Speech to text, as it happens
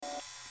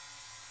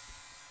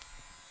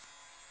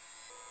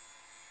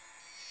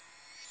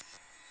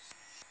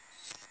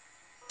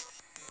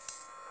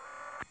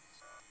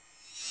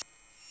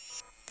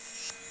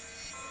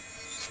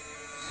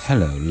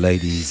Hello,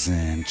 ladies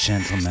and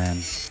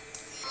gentlemen.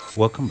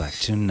 Welcome back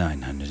to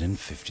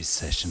 950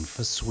 session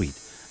for Sweet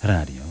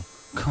Radio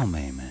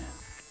Cómeme.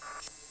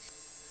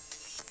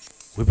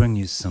 We bring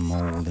you some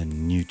old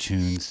and new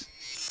tunes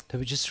that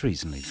we just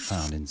recently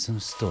found in some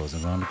stores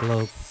around the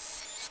globe.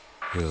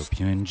 We hope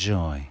you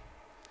enjoy.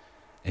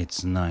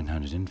 It's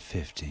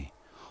 950,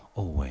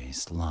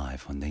 always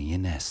live on the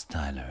Ines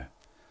Tyler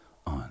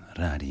on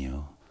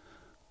Radio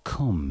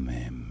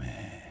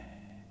Cómeme.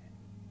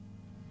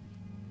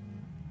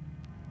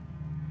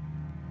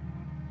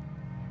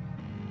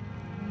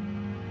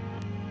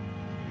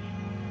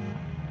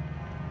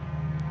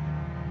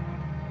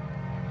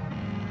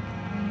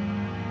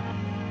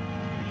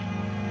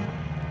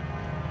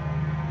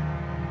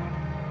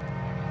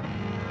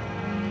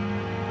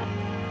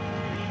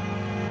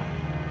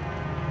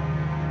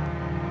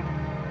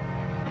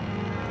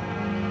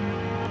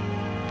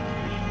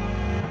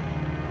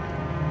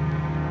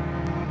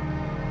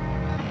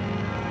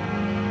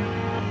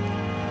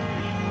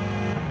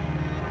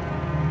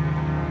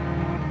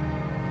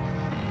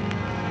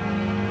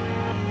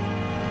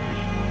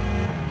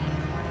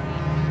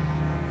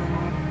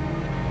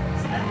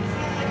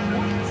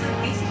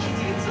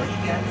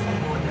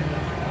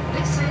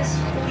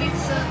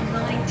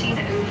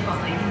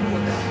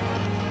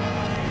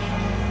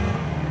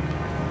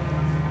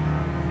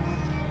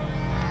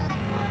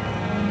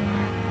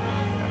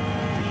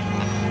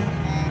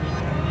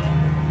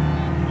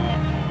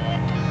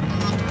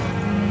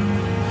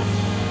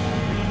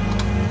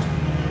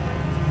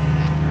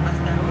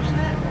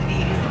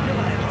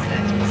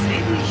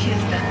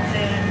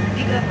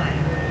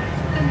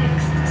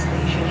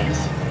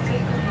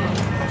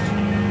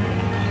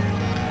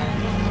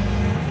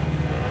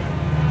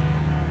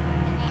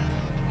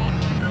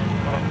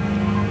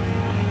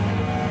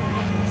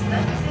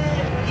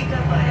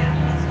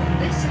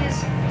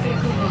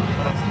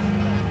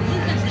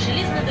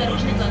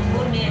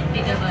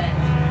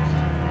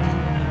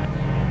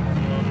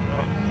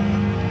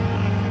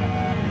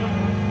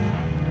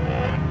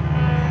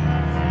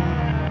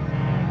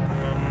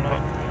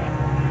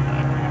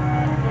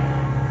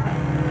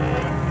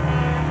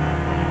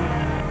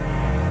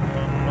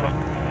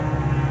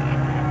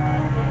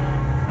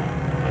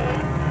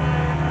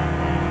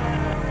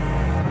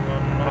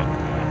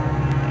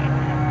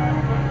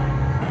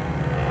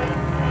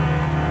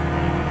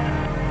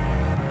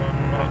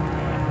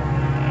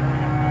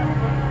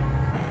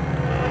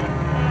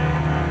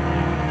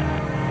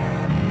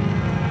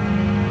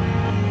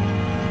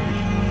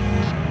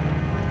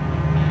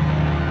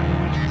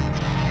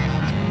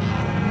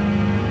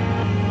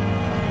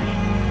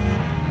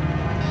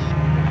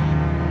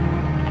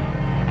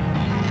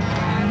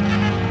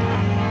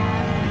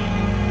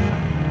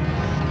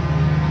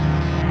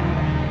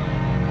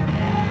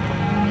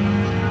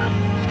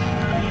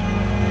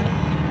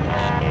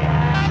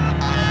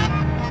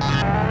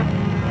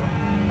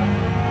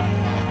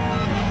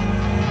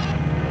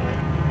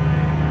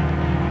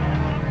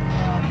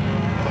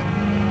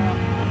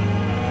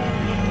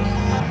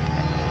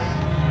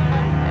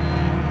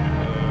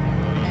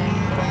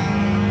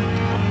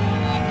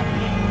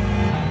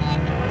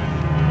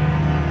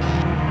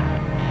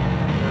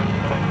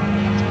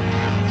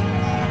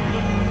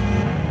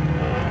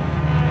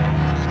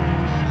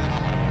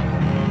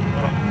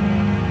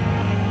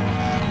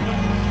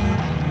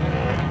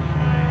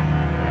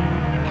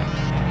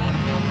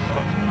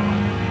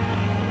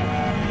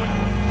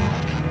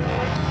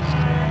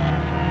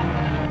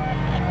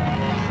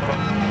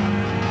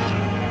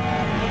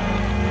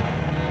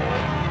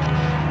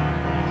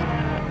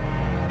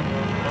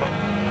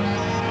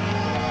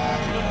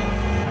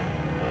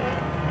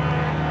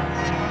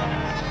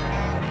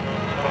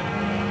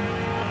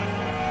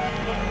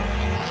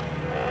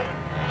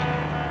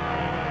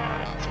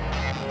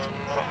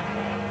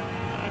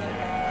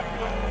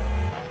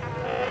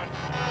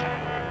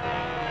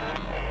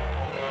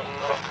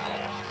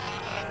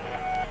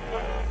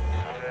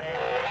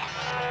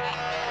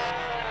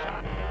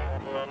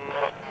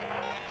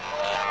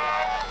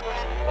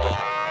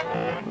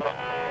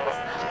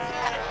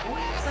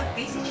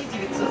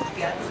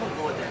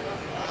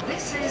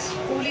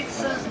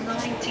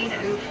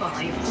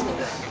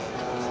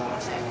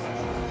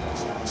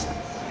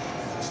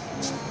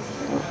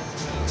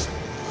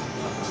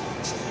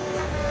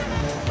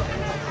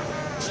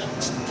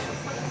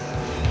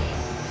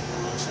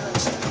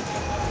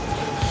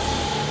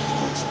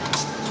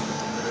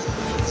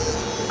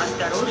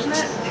 Осторожно,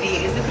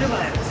 двери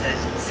закрываются.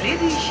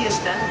 Следующая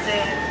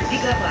станция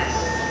Беговая.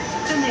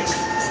 The next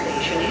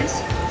station is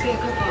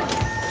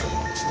Беговая.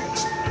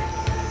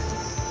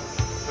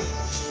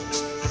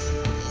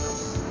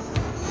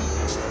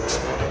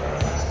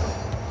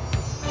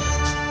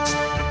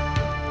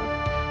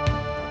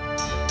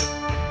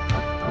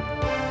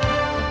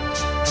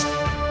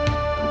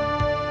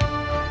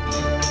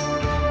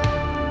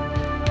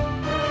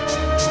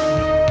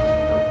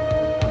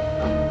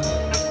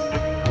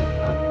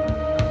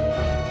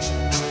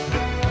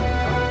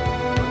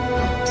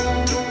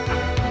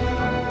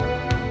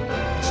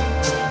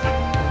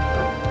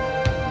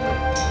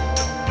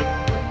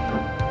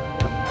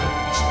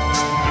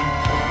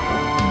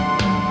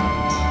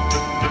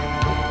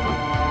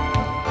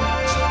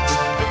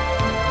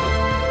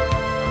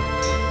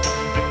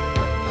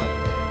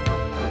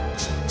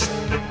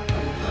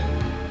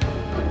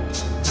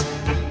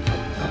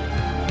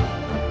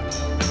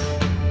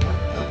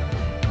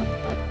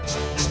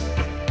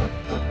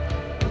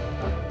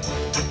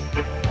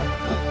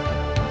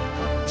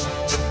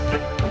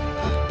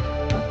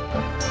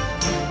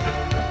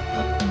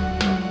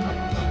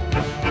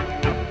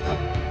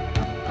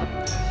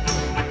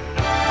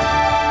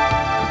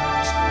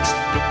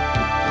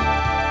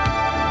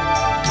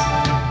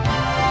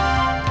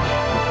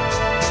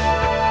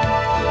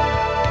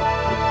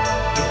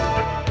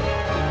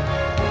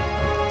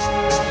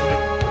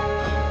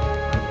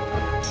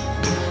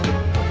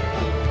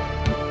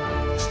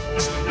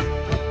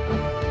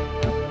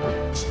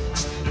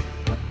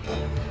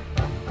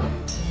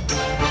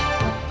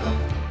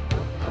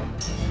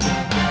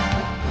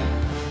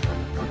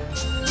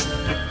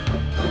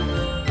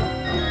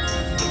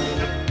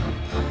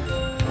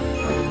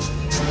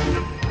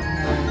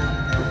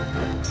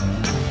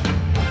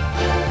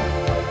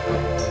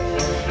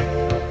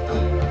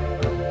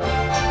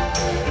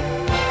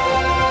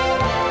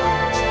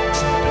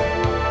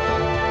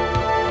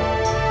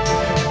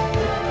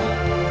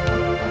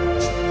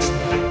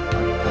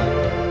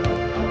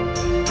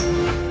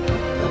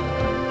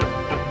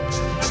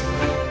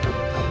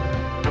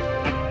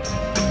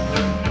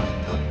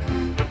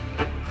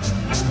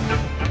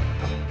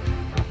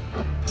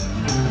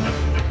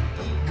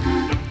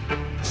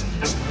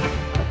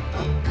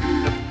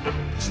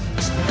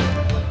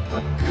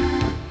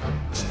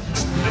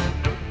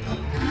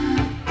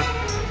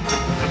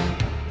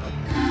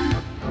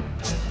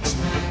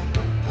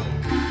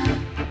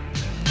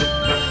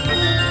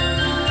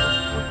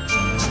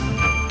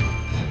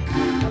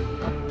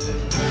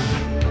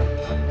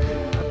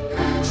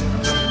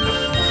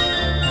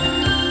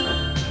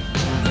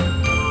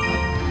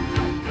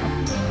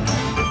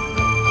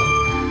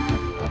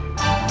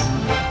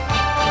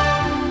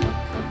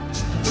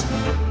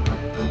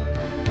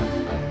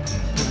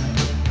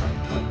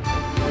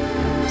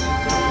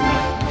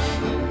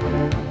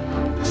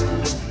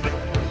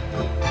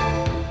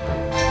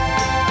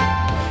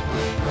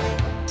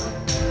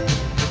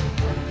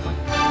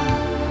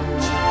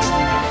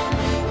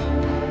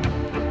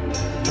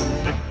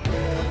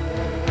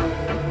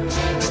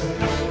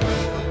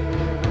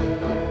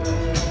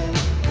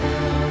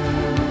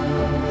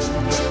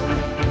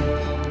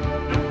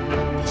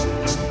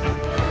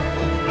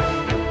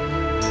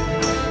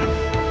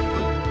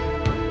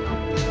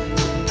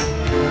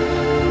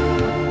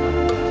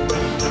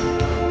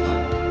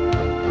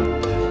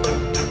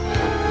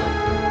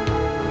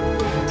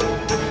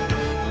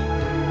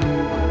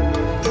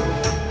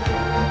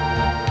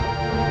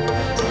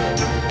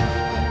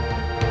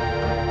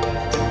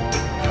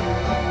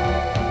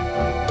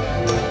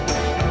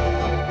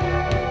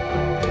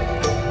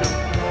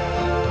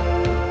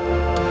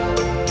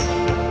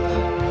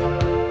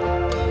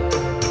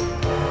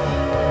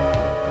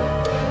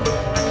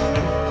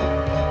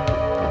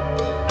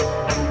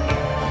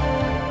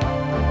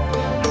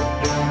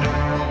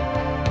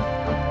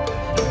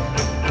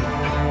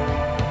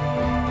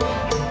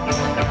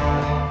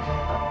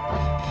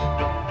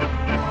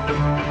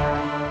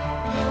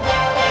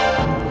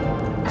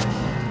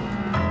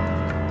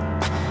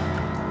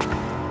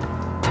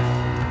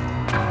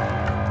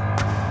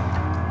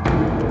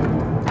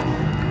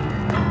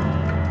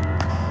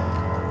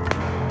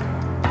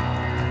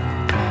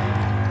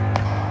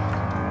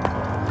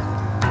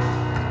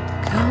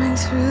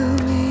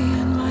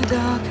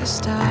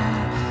 star.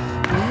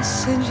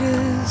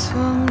 Messages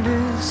from the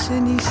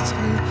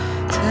Sinistre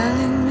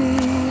telling me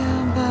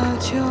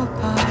about your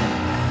power,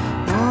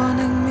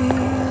 warning me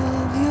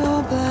of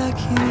your black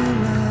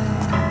humor.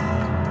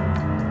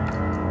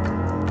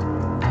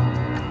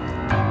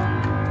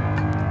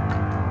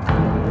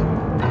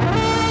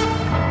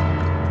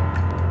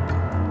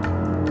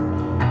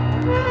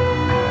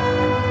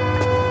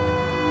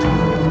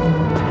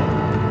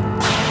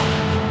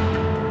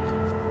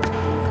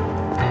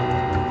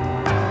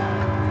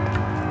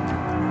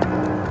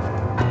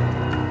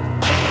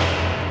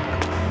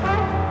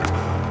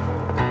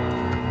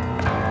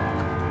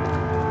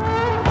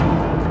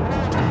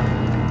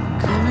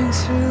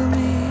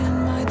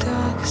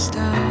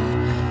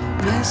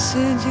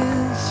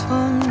 Messages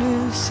from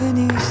the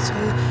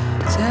Sinistre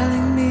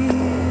telling me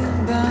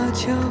about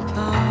your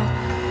power,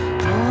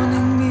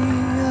 warning me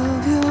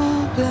of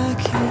your black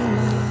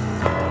humor.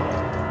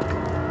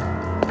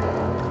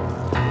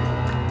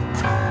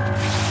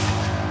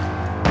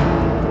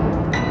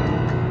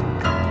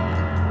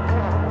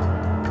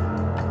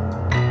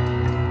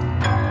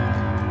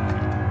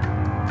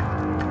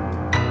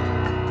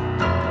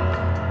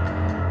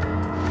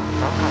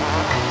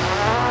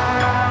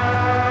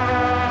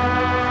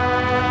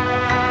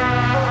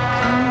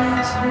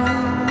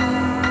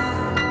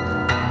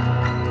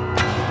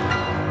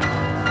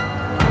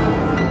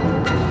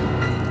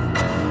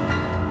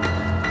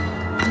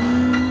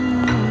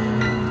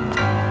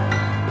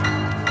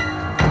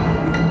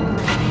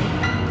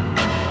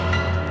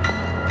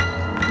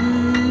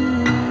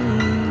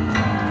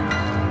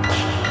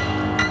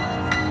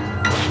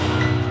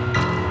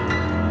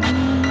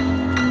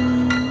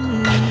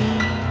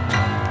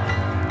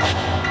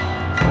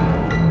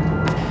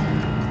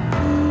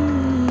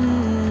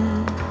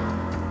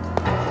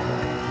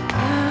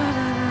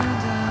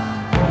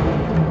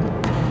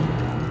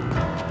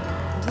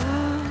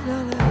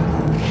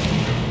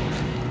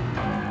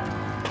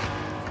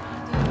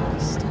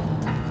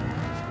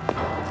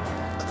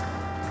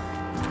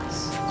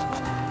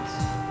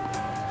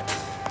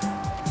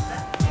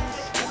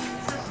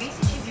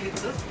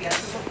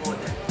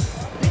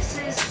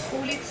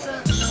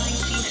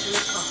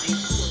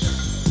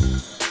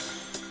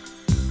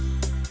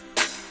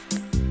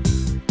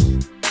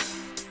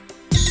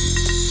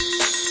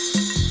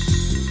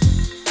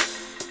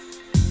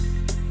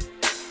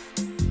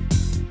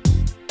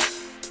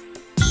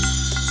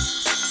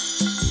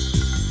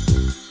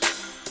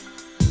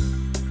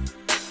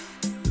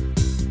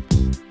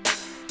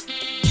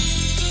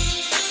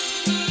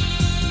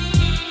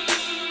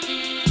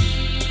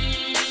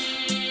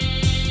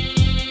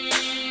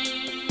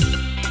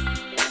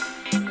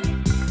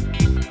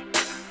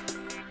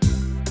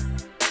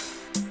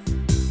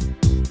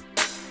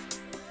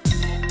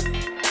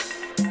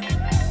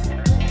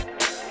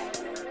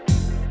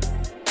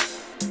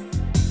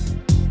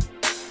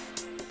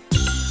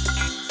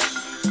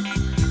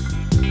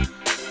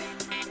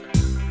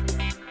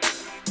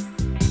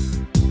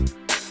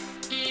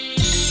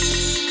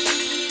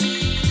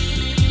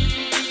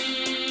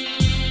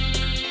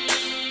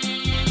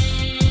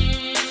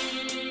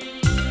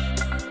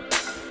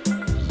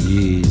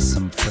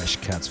 Some fresh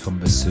cuts from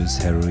Besseuse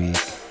Heroic,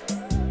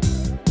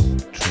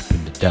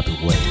 tripping the double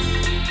wave.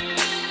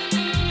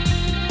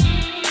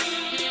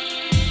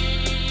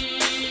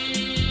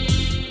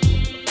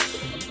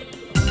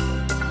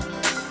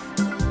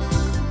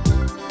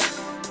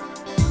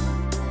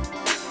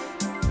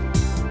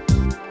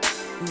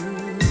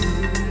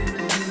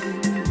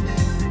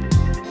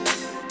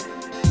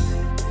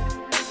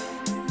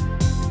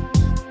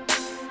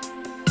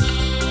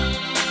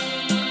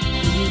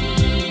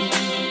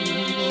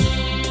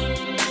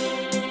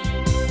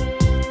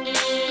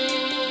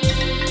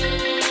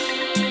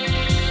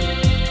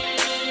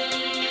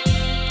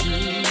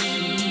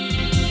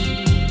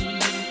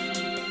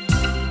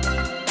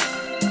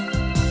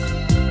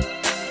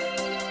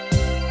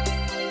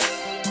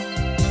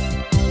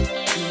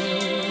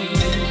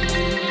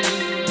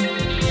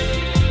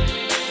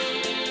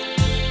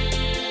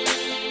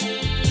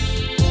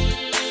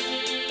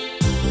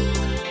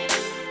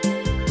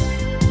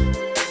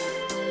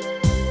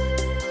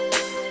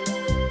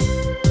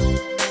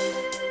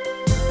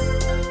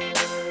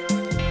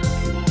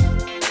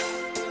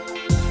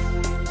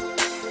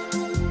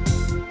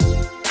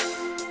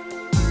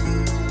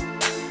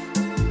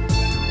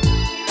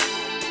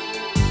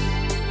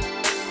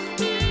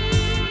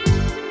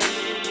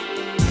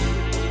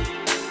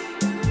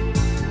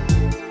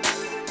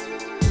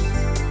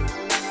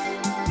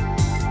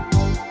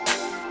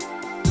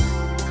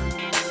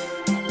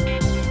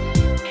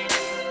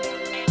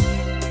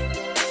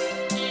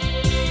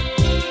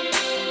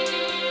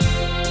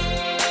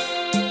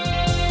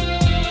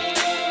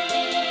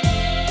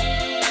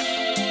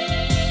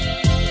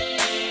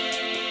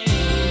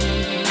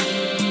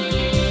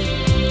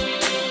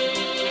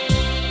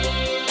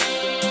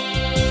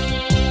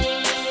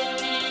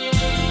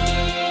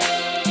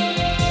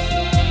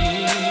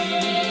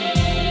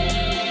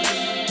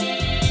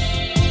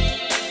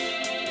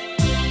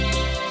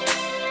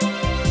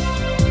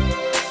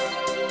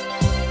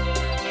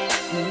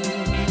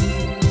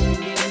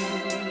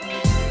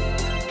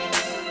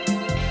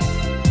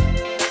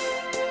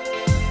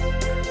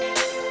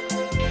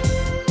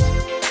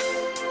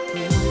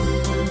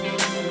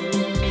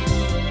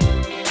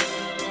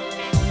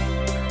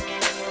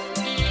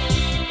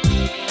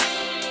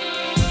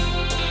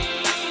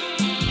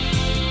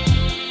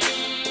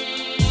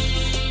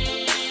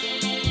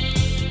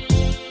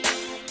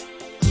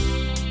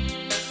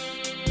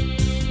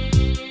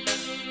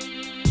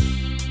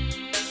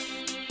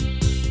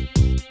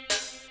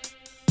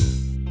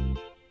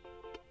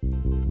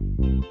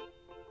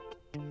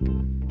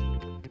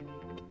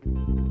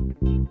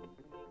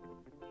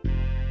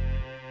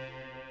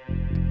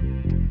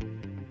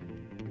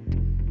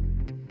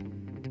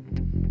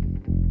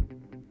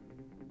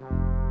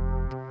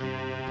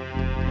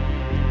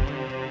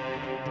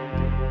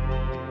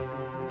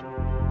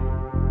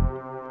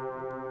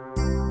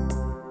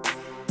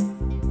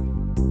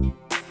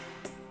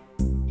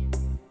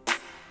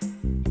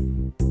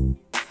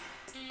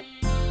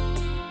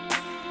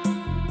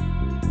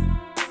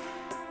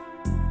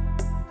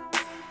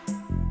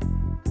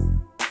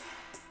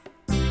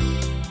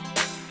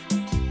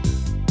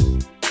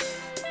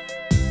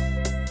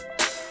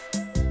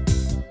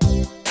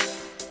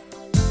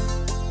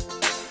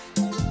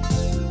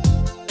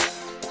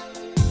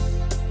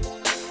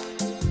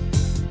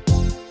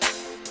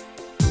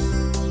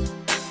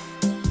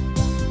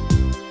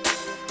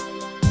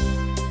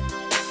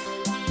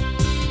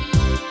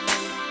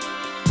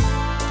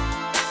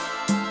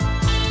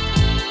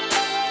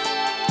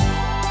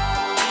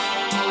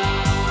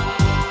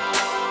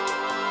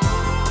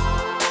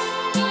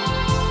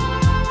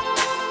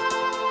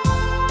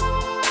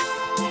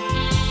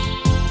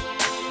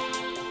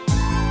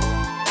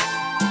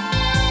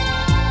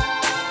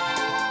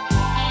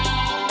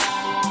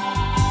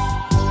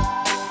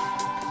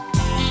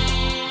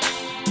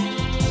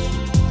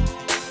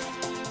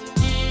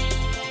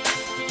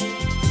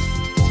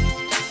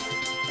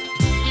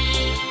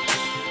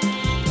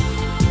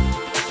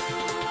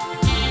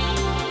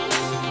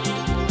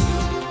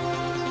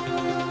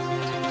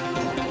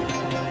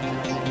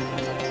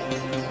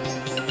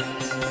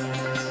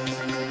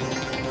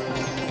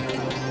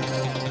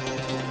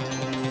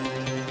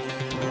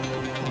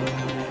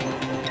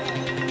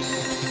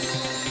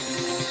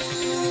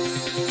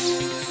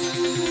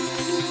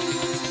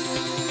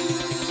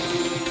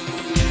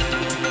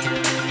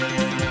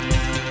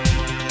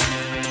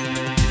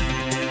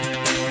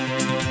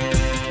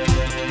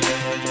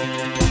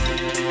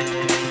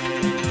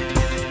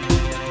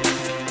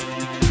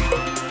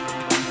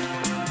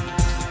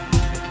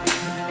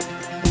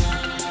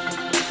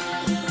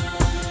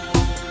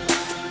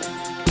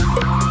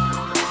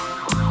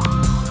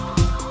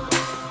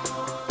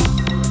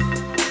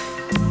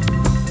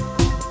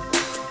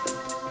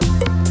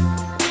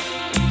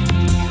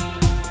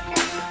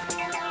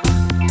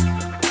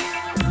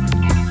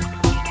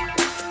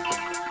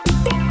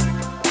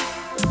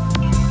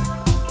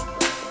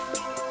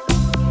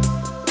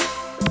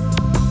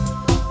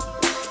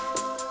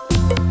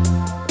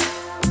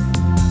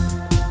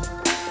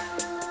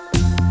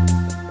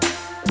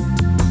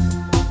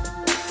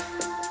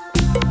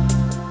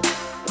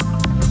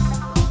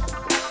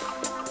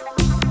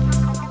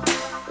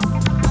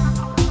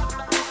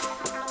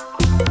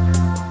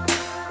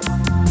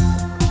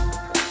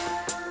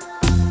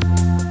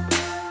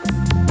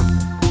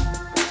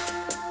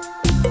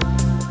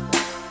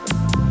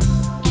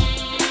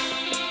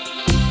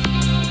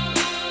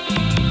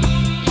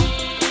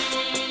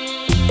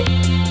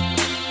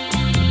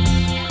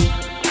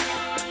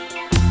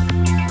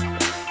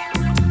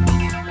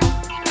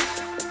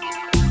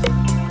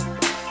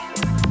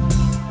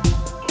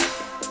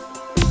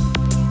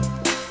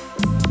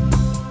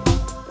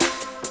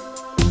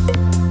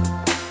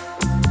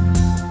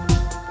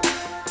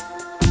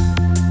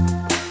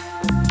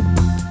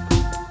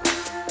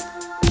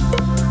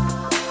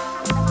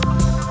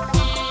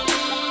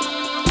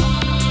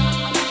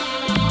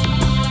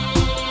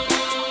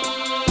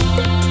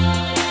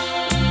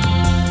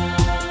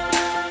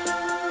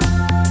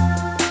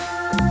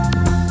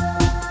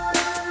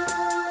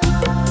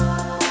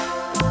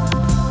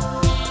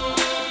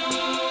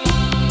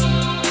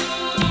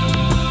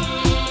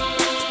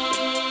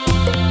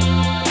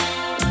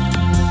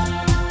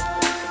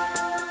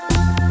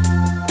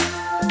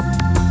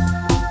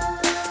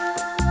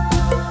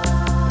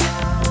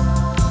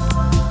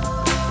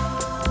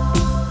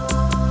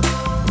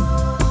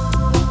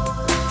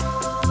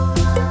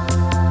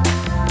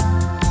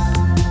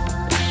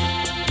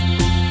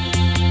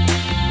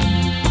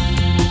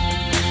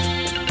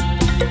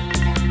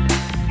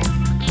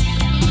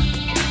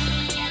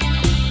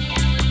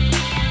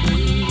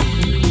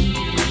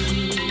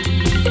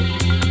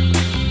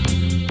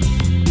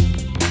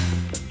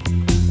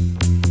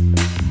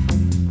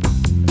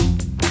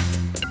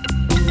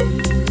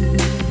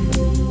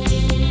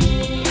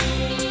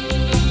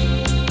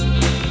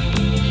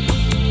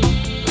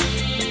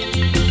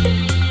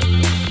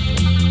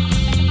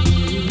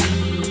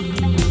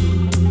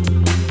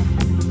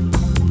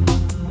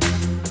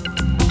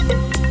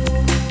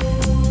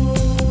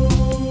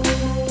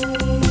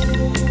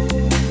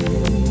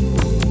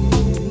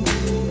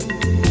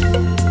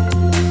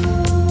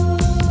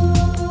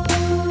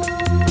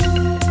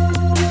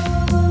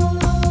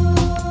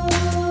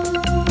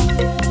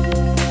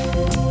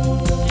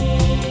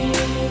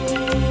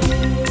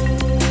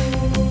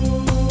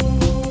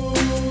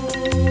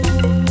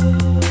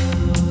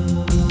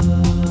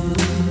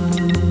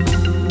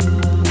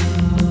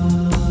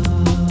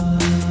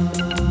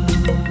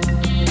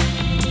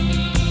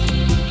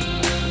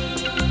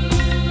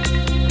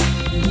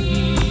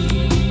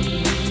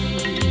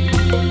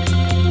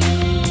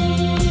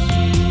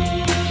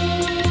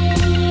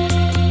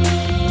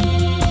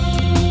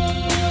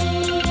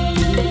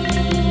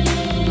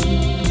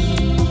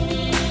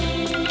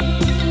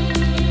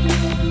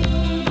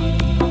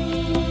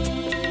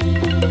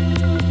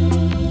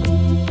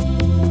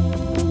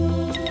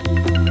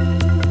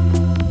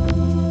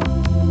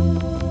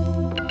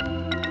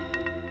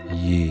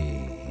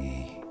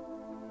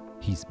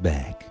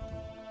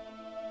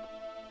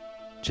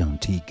 John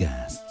T.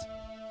 Gast,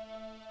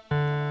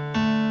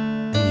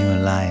 and you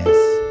Elias,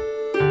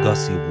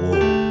 Gossiwor,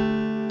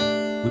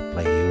 we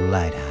play you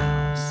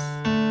Lighthouse.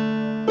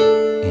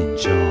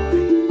 Enjoy,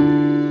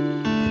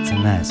 it's a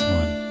nice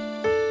one.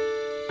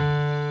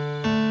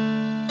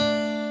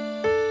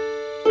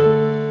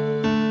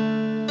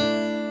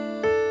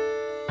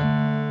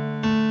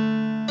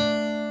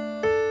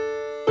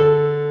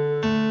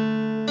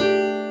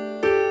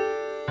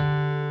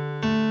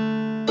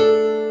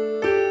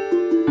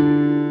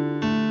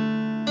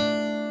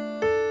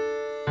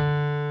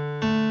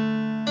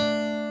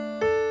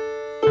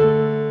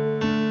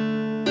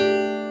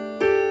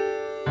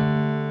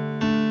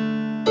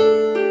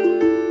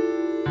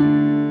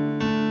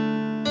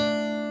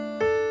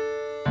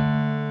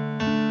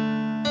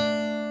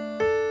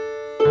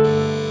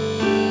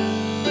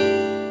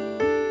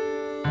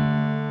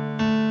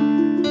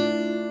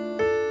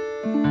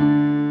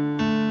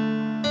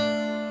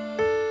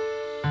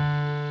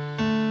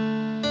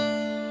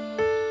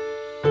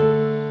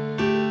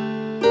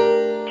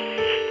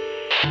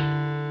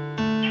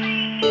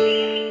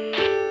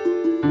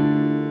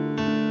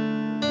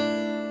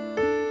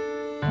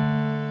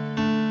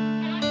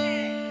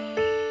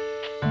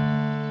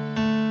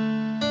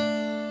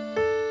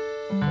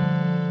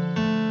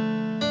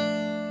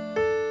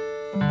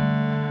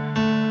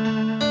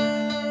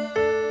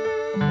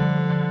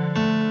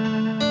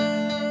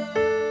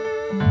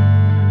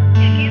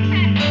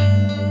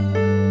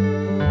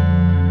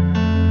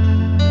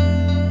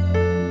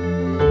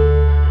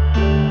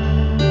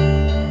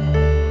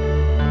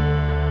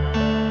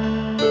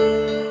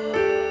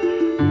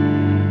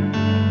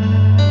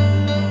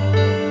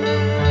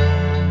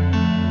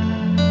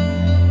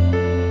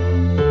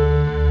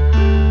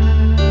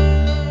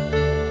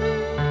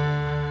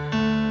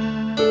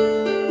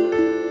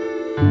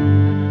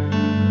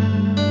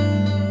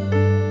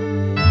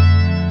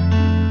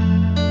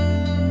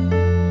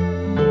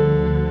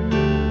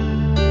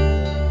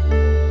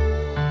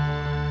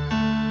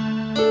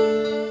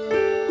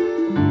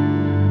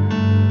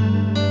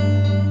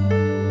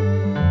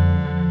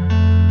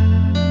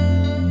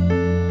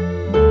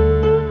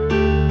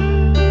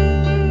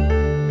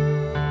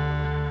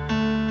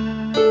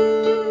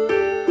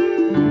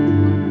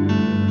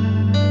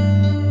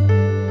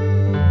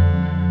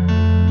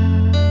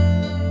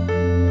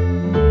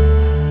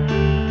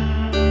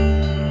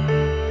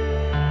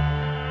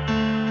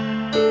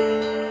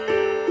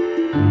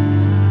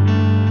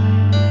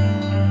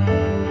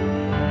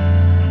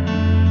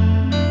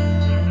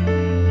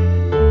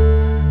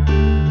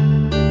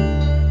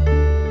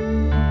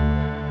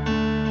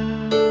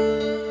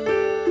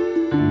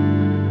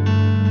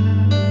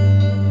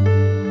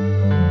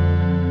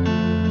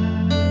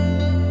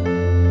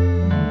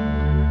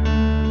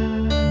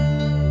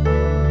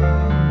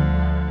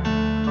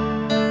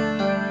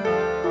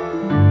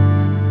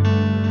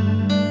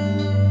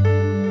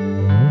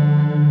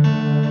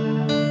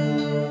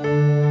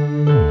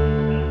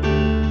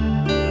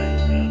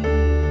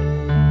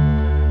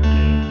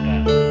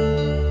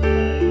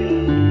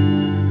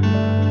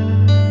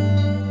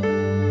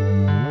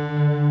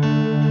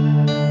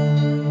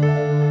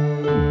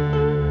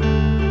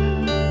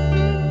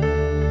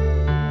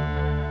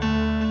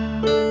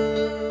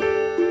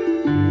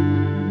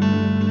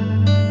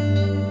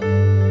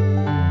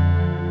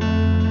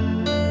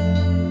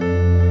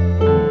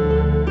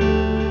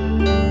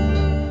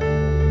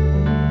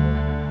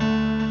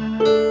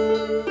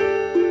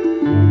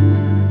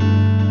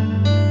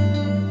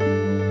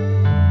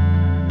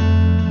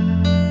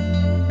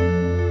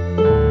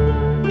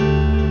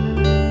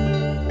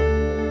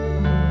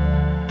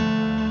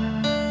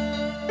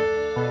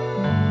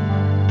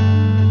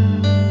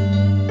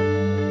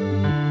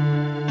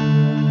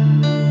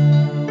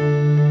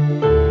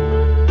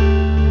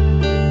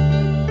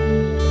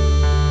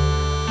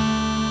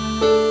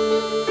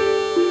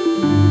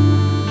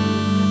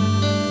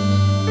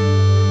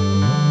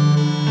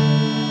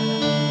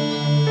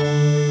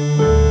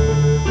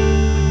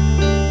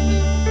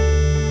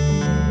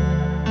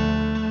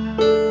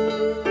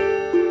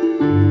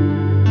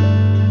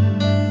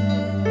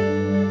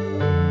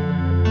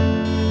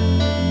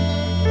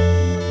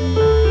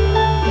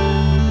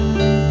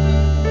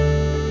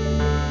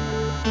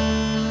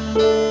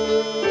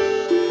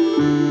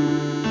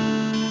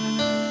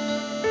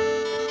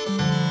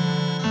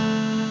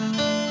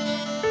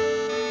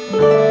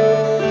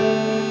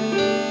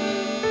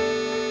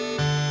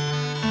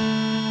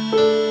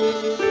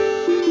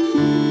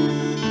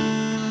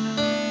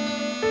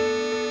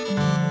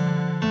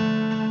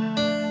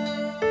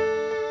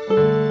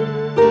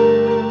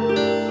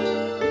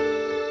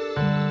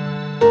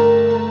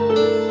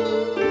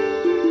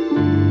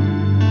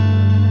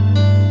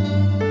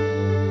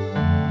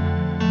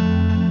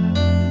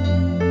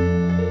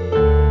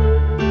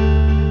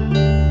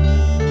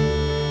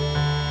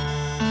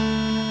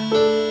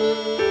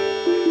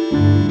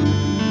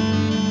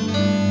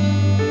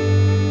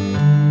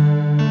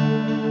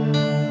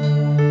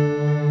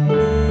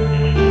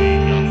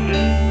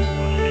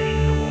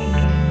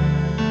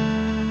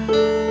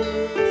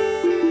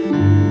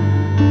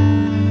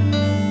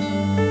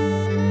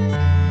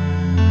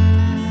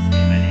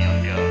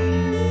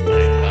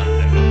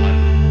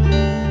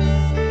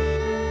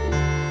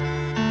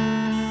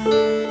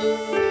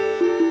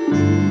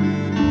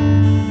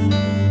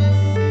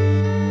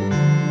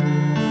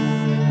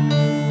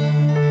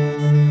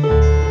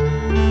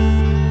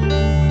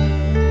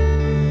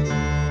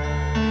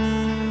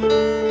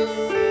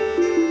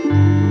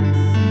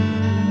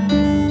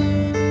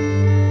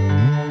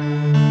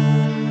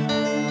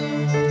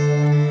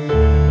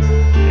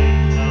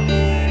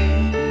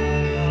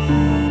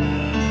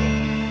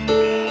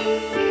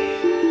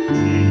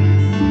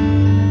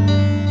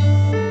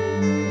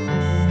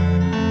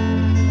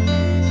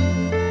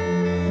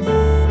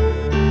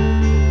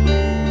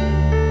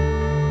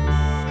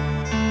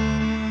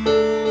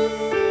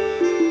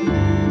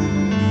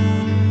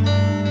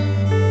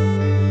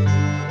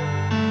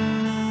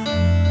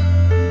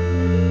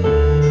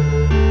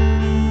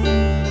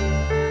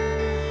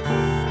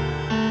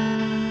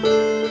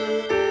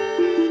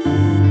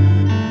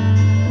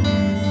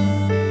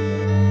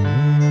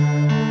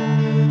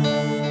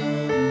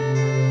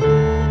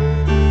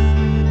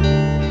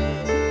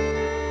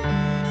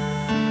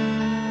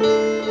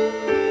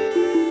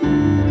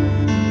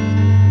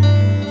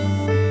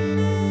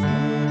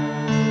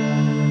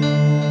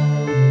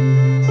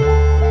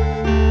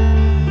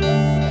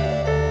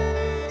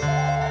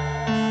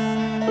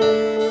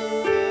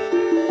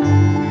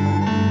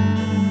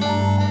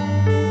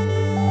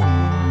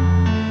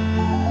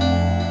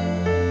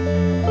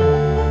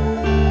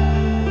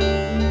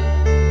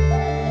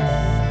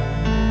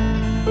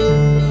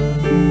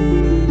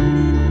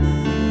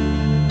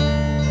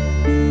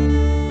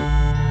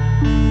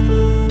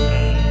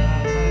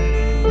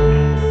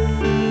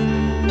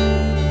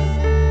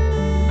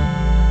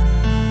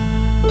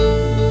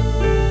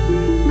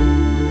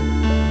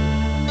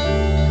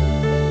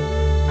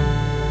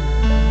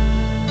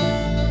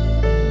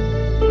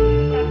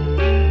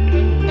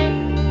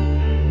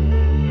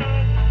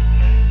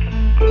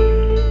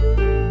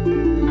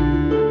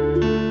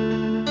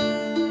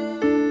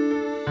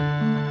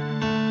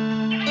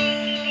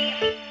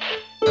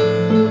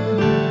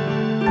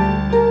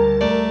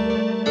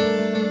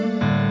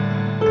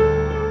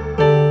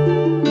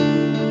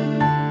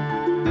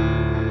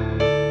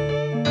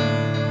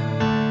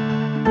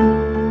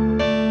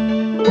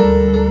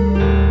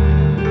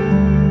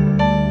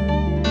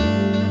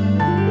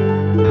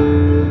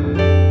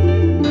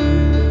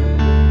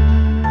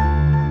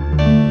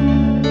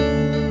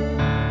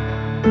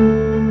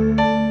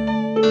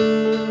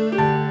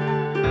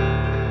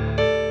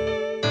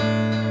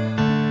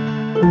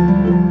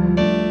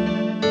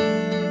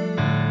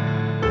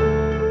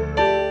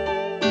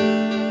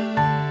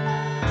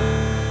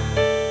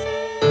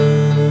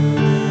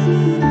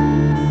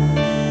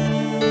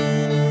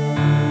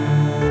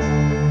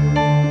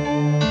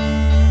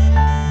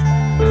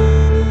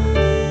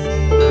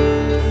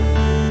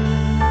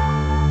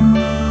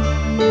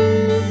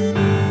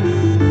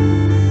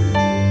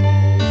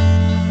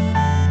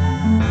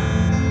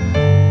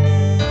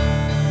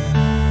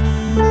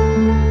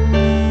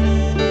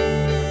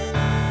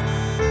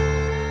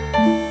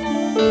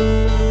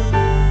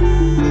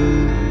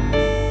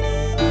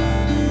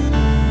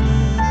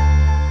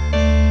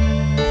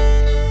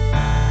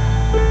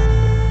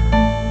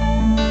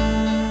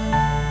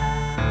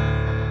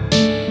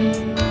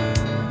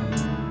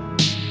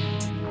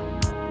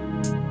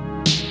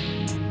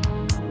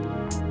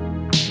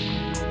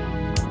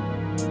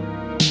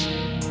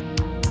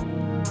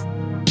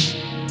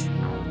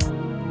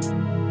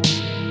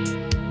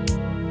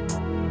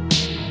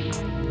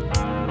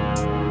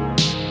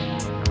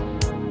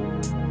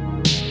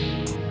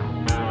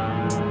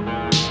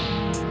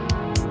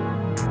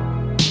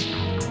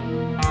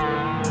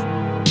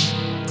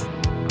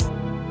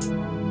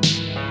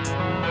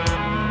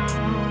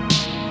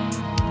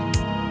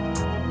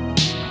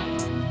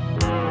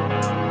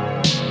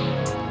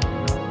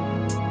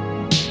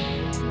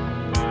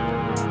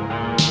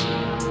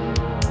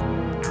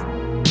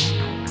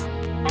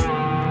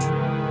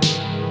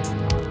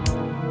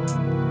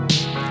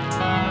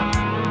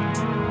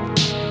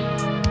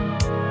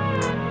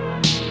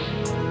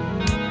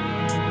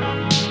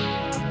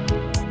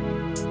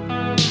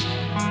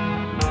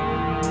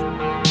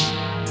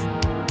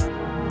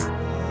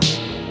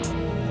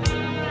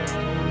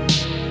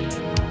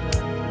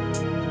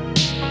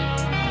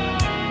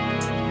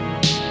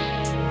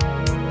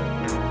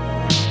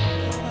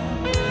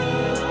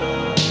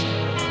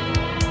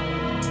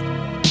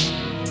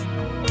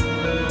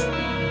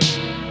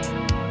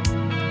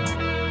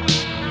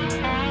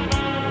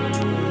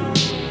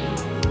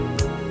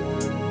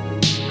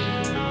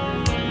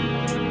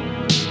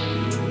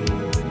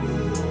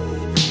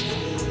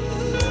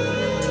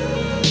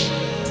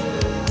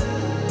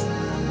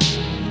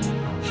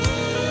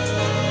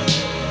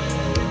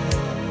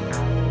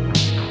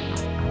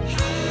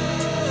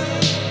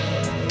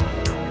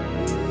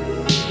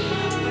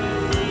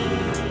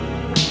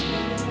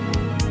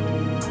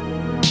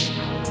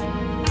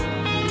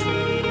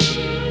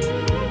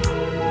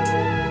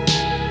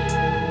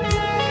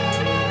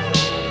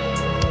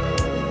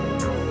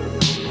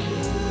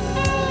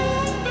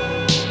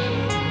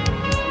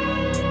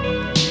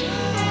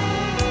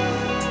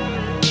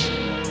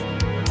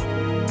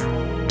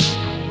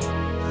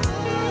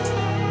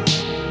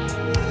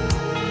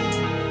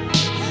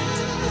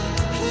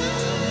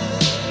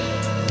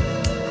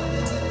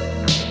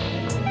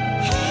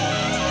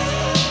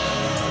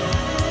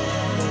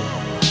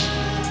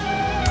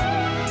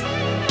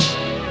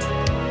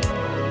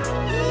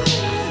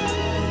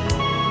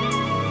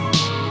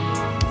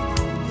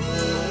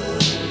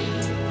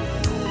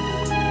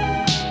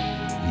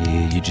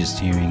 just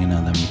hearing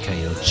another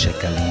Mikhail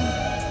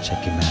Chekalin.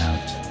 Check him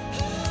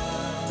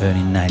out.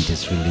 Early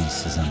 90s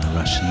releases on a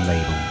Russian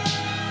label.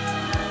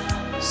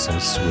 So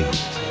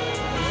sweet.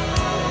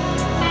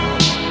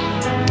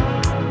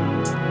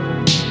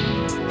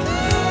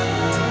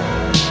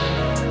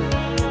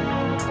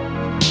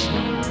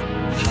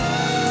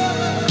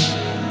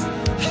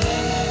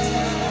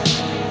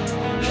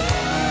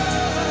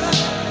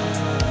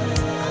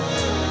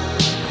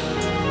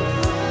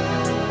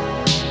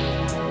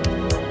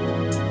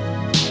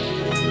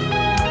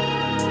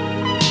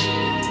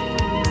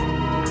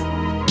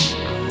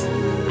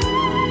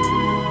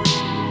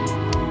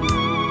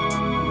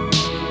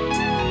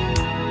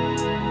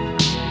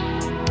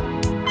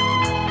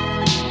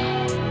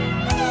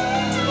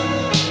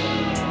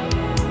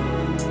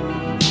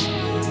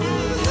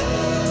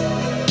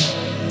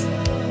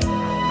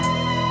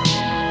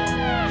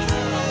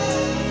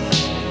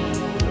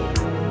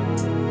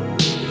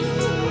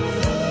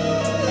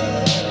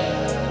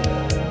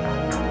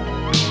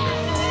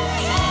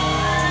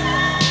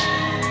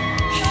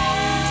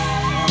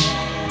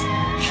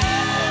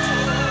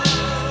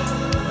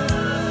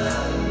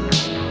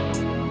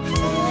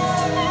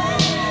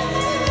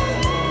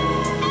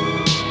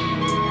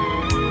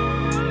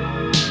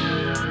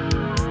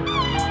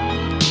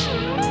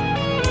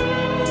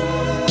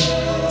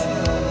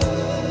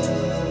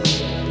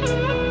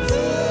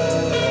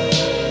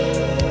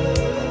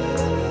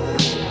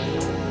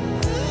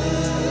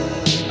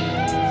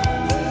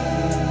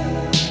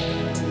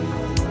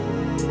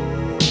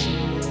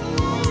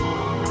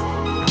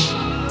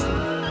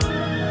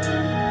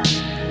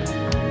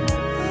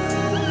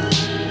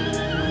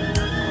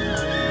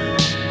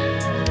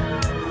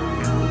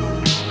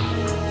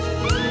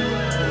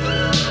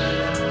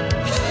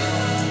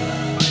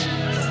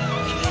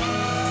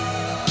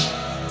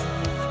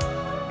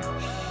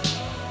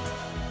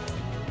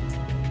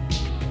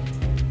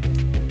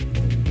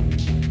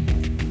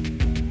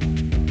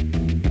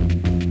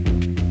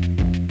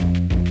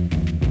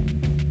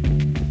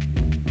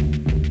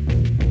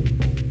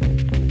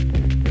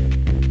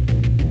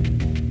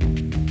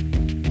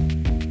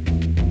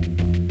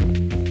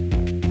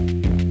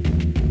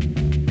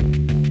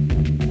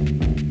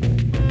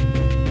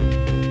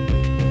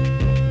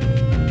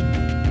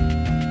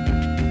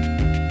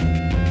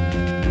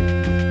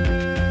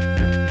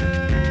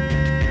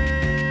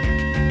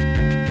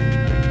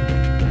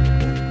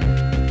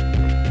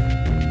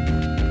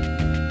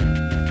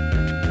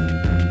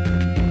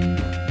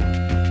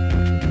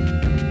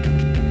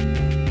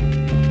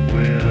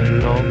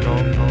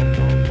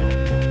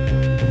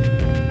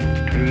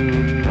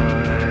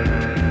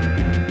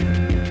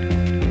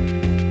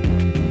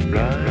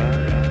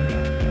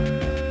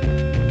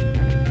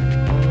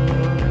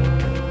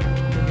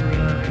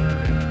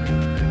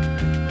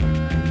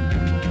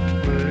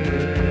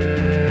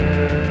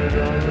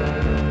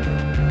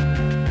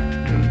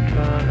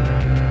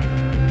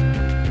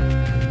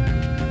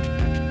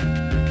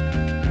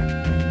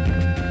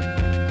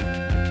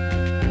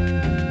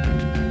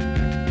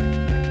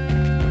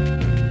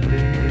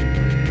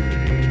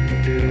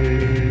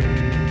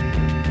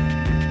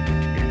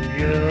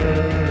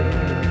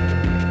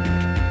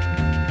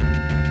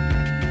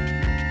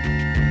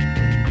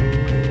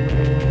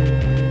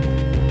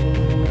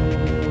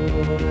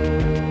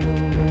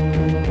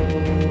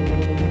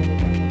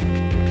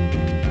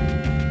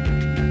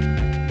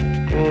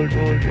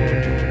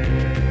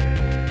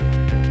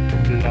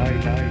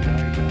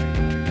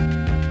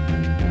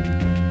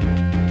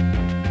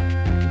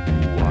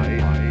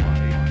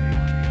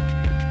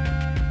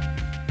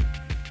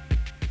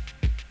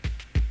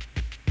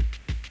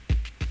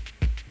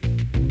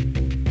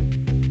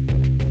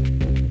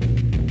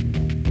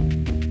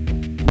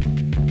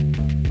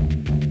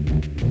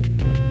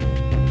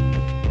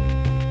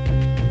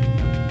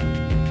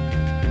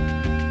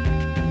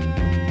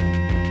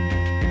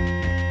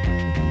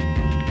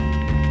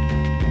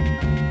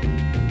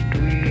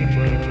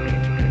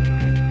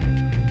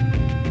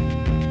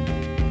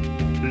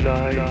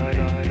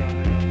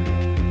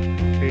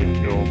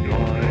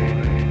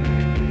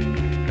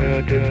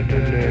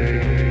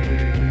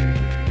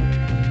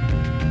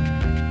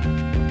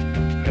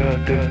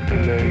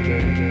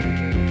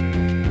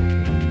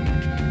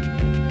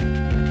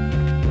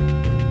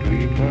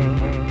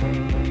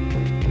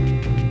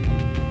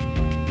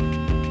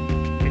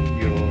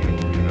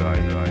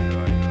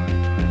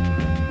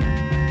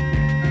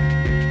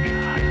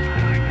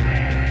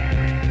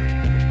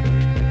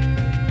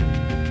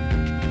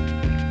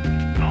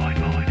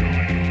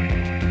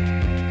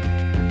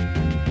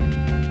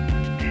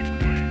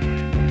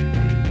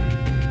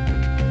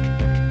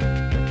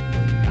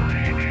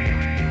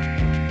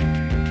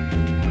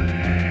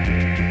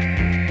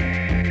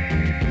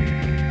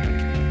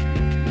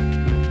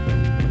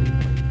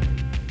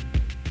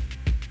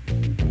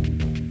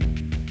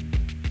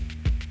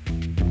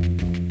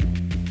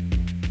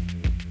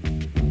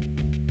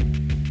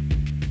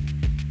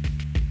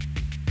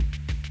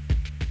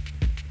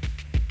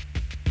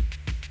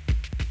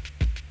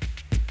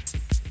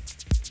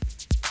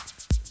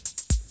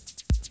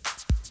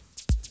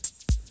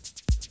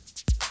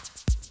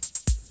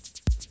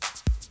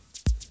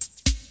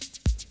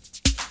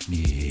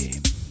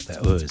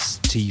 was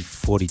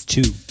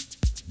T42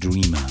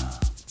 Dreamer.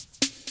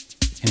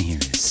 And here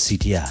is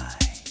CTI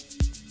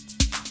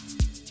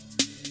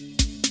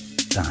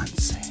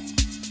Dancing.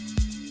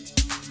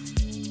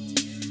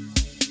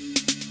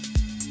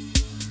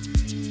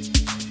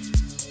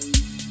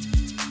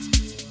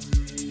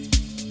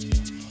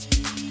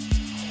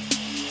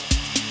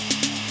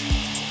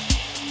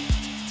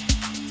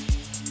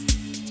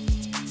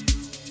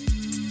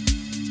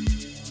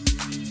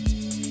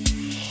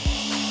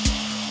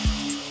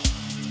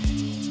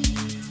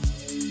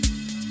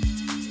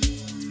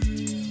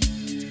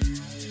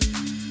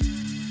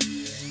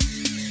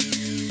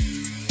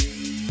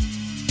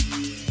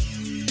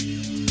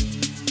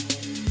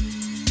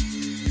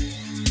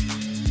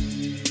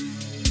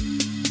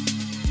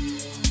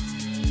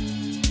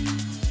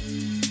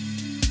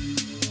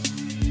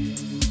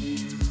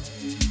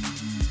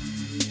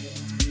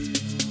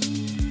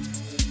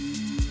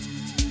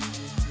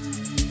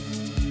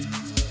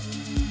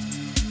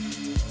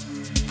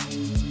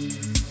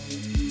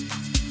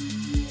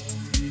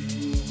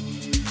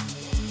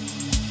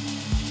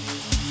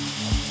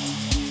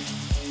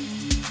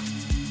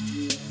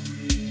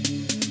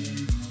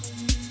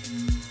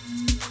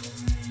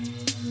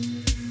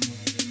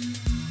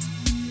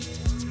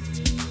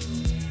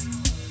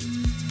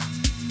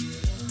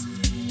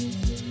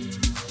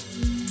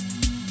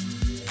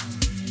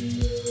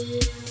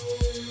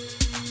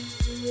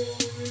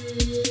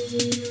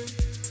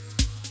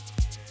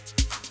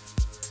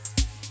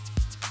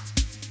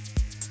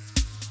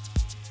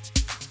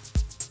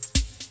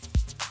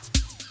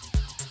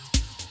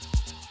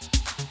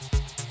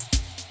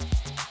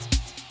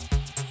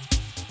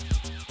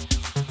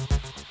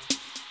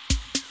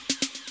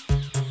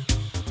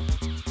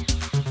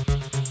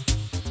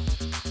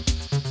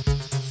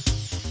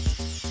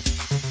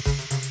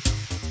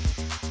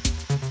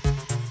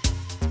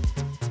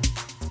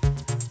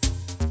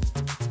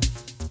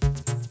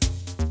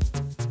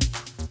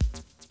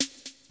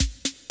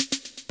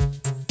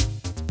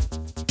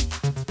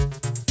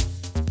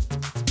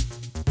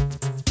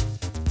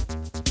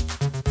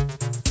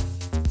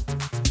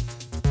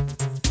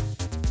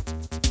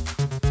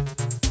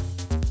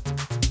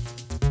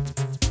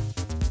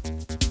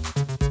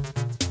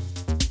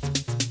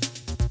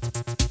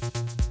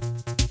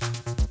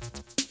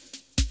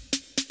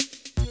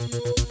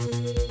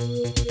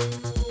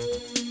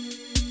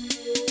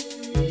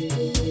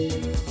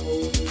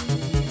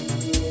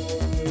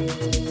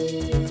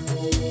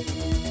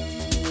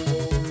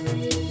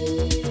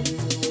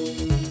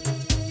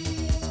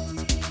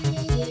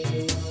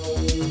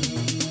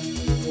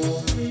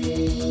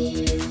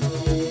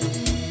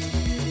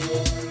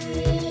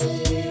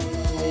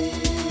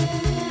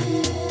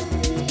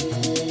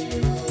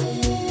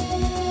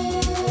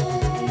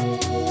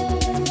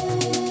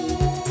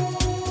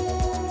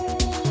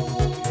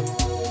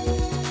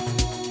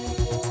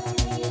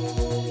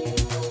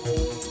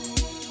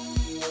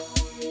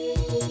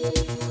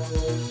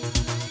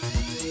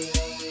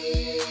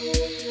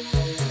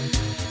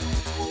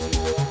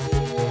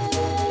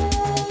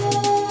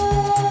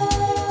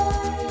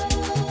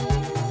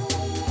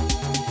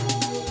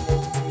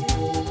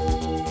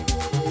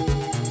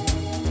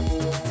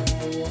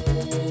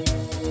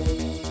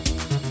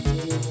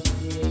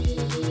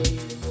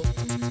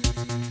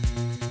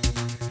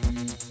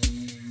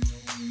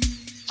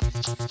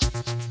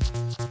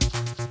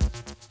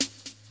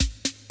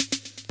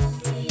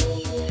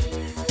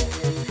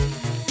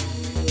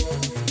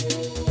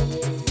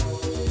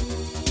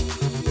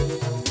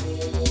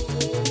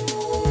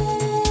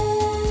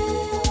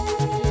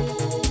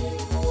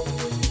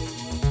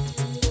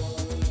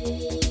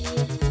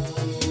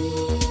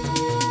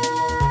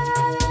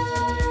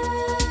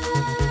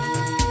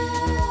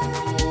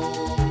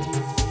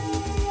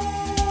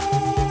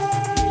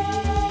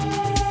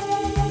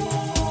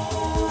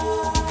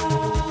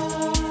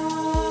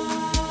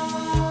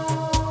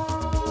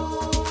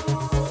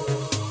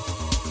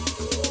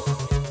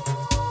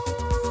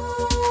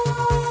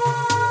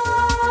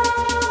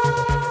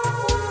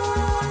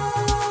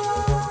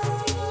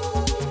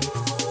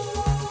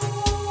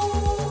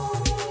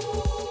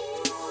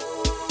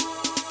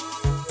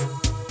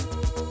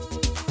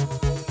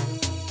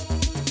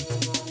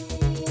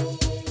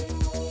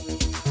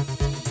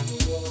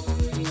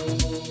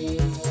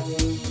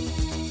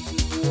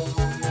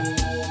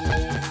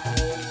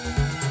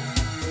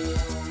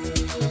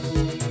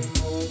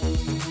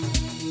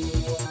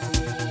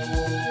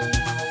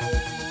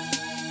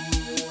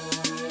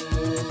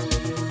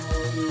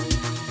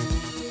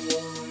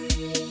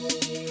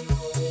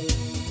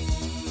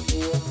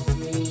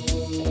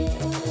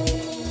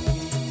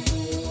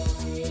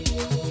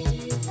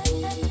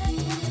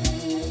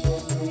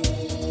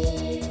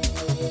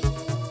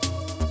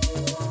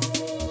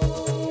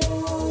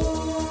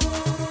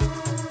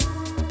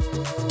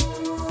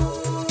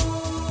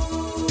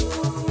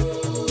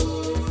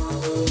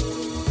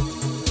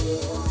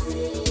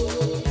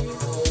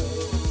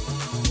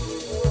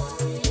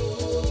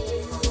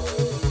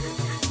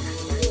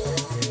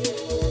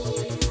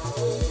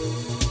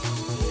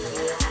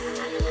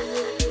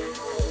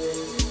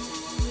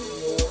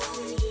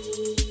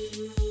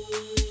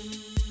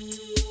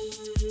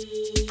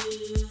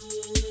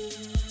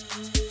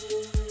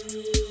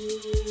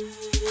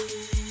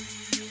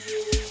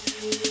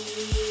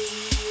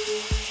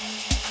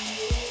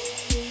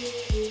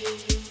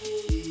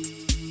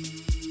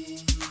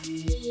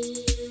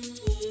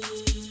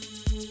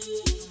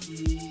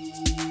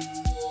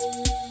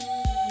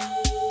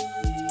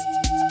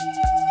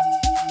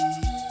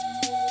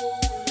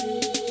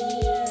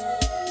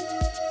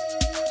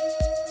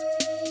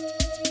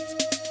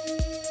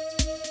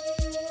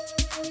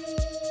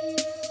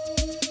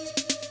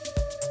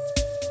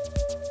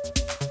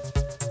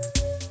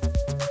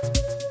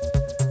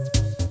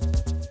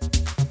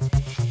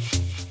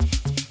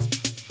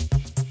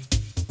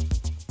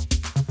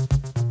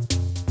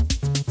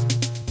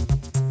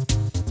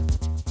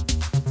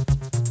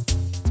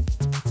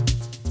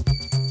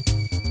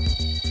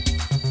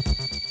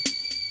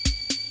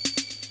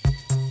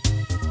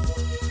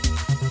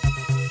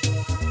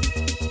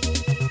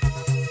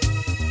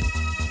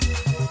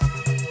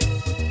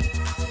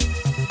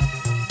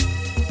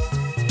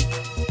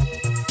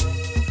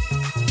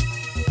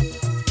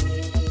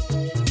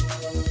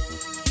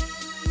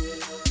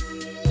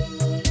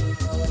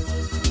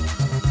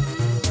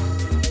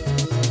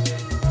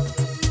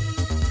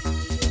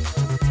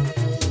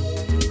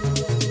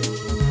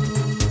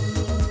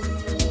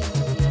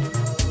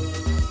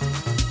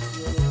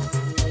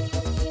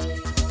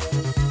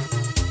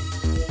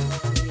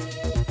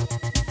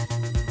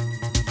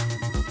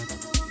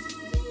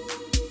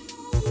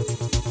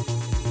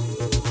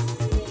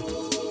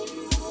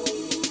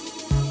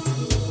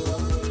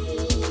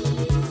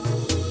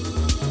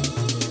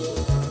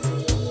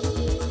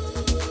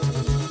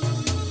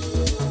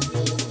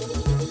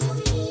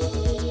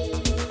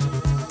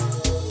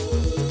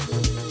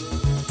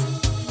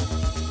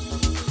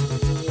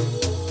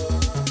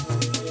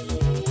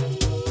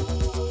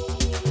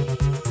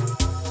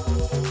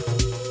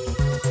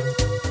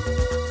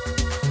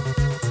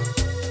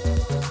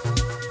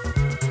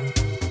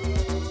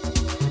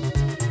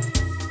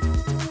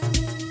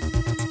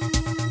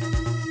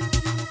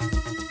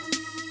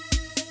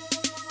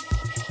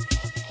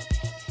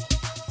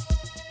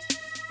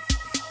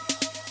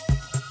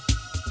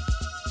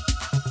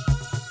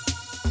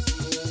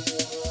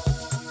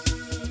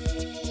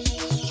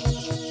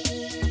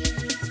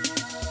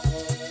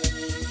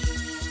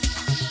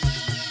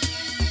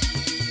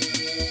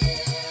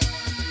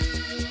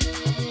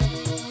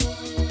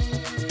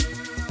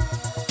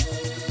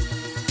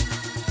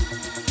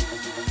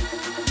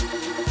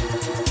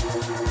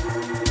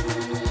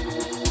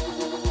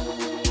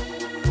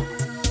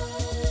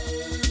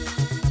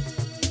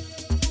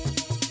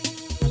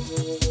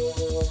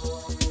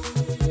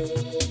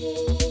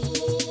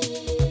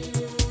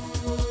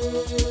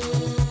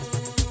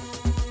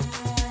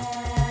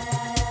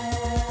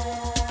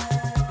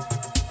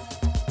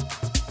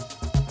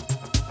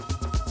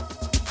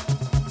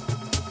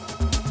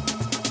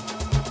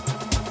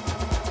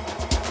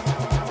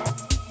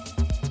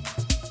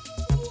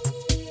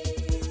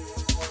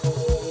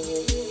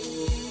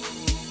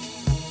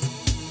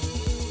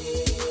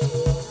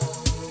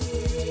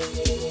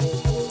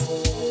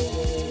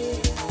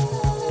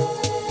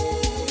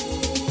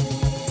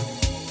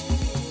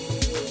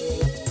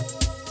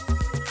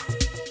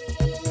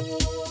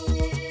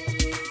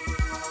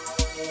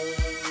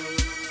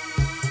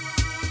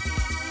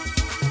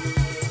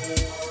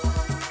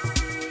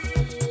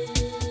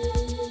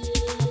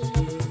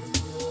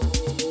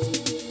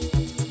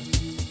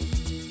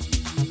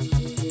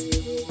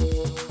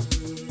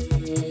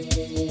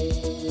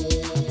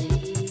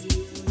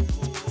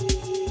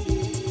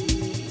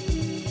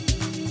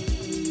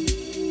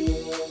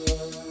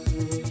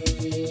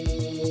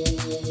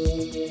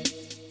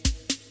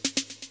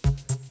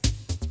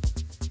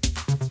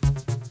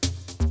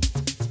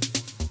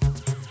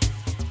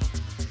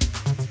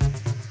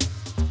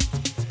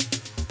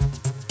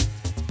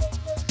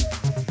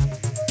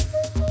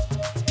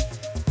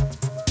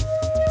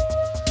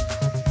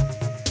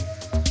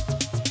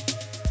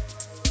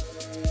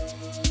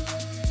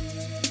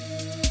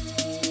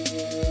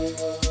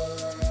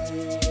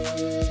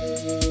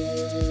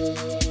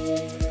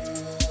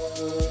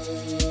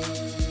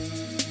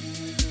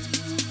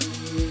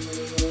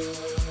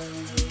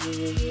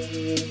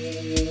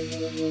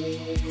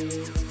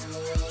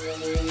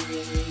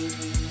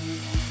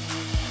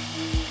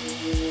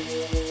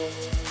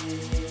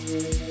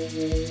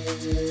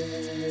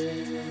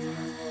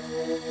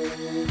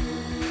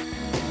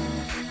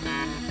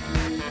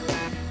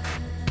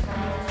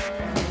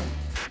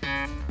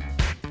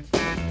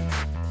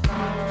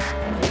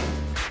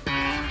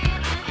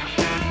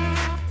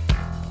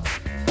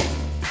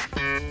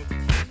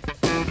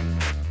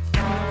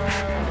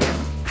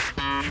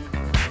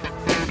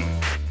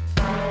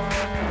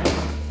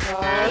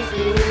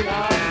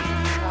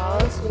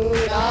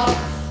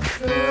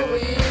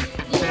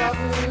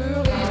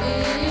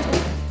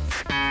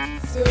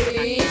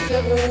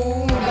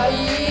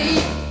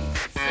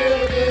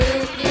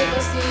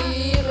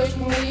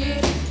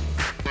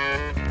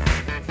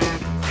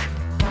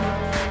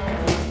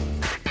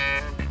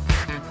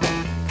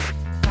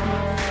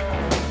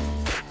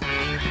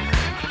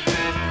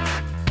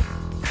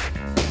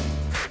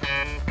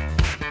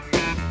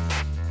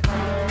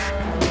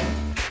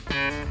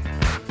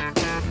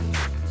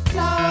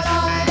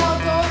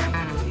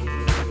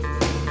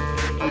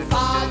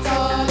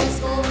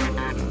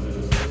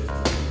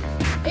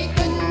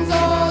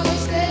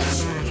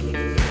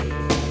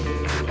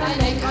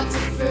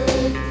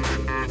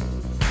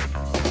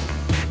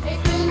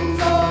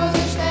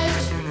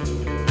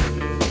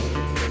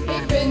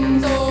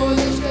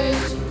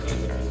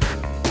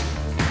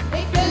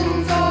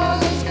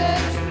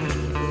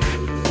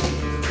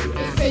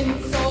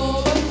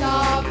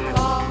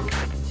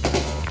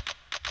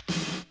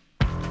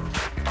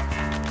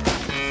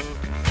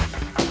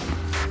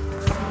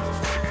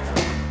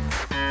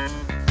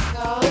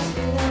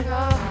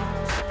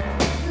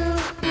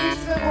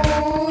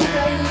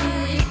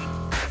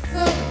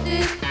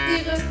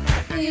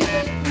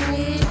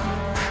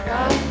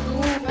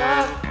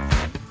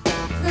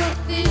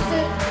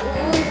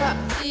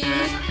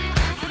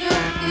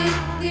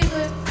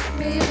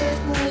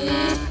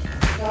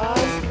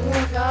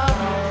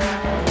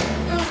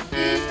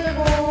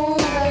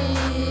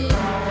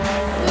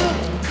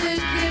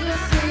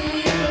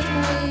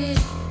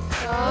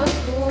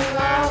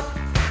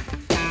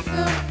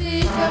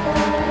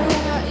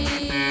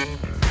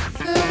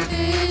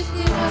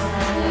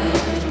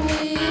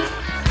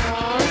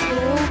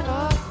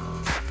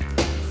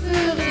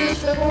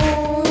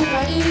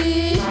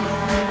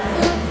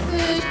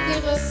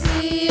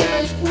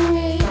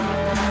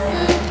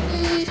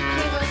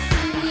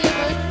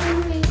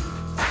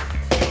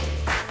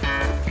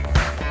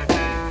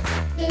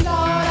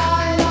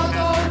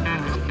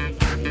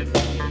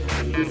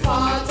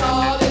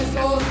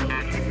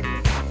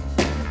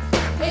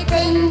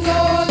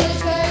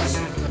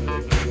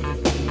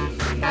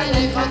 dein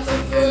Lenkrad zu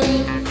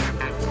fühlen.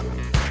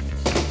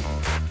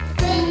 Ich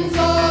bin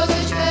so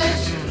süchtig.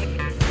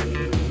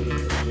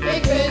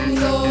 Ich bin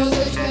so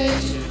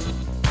süchtig.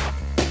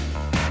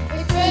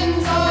 Ich bin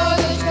so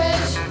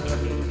süchtig.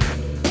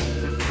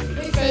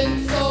 Ich bin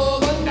so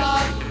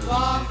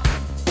wunderbar.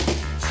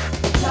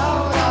 Schau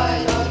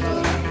dein Auto,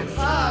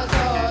 fahr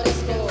zur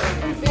Disco.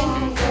 Ich bin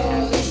so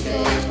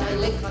süchtig, dein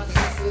Lenkrad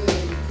zu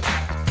fühlen.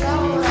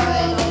 Schau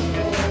dein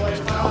Auto,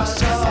 ich fahr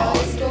zur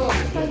Disco.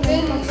 Ich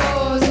bin so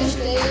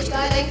süchtig,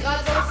 dein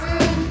Lenkrad zu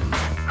fühlen.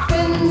 Ich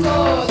bin so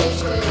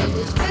süchtig,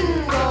 ich bin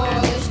so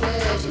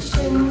süchtig, ich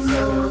bin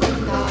so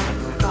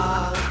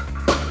wunderbar.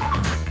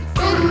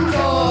 Ich bin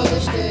so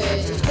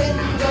süchtig, ich bin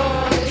so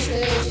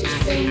süchtig, ich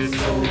bin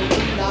so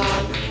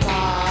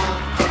wunderbar.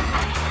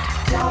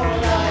 Klau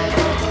dein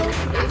Auto,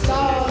 ich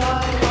klau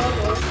dein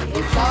Auto,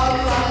 ich klau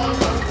dein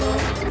Auto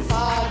und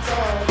fahr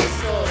zur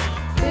Disco.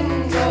 Bin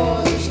so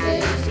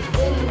süchtig, ich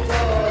bin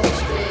so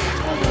süchtig,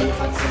 dein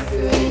Lenkrad zu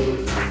fühlen.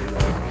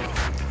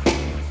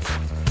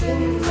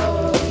 Bin so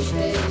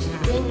süchtig, ich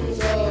bin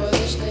so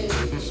süchtig,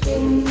 ich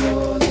bin so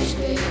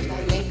süchtig,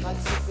 dein Lenkrad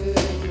zu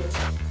fühlen.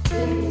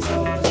 Bin so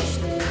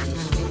süchtig,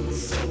 ich bin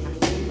so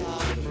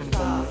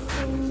wunderbar.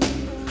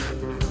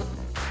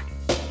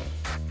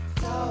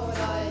 Klau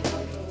dein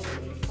Auto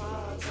und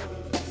fahr zur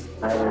Disco.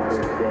 I will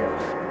hurt them.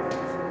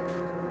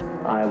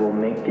 I will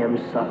make them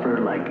suffer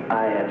like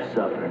I have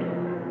suffered.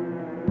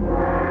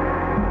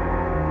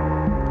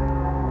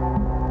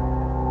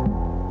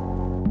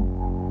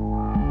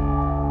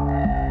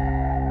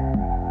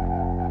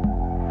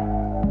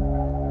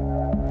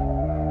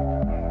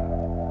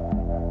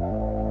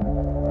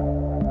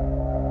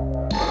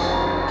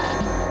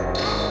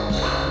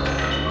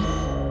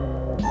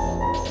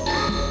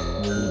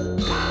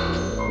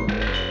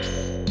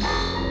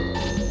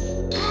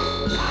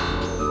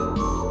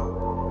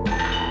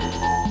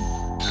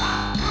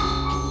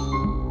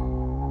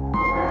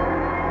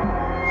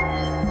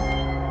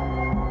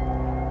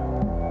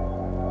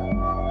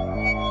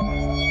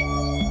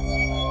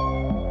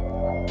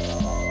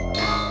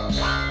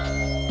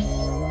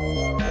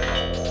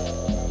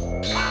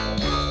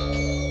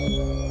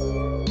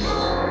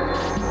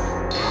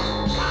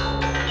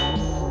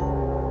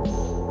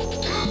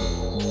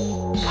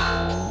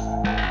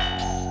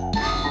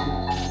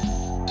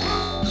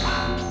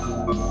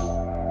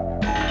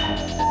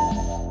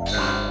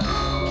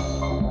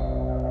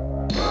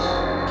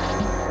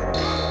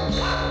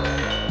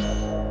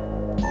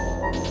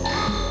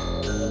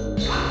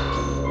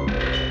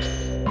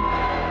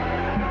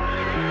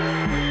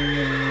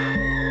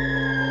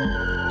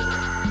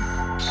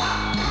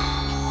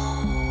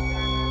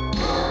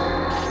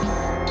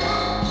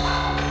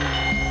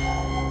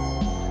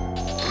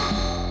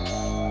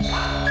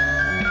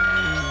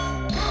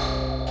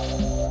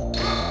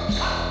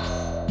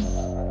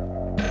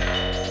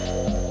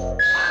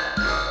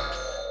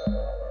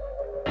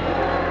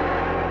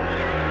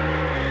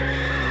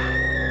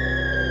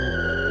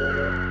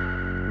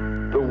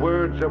 The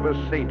words of a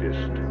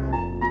sadist.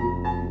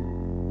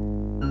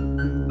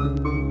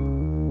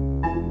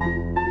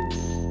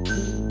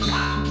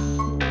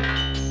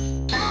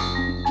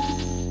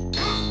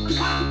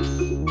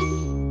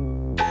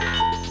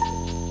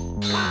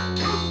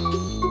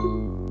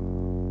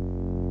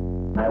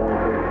 I will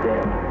hurt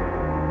them.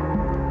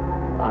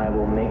 I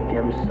will make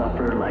them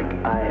suffer like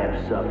I have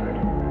suffered.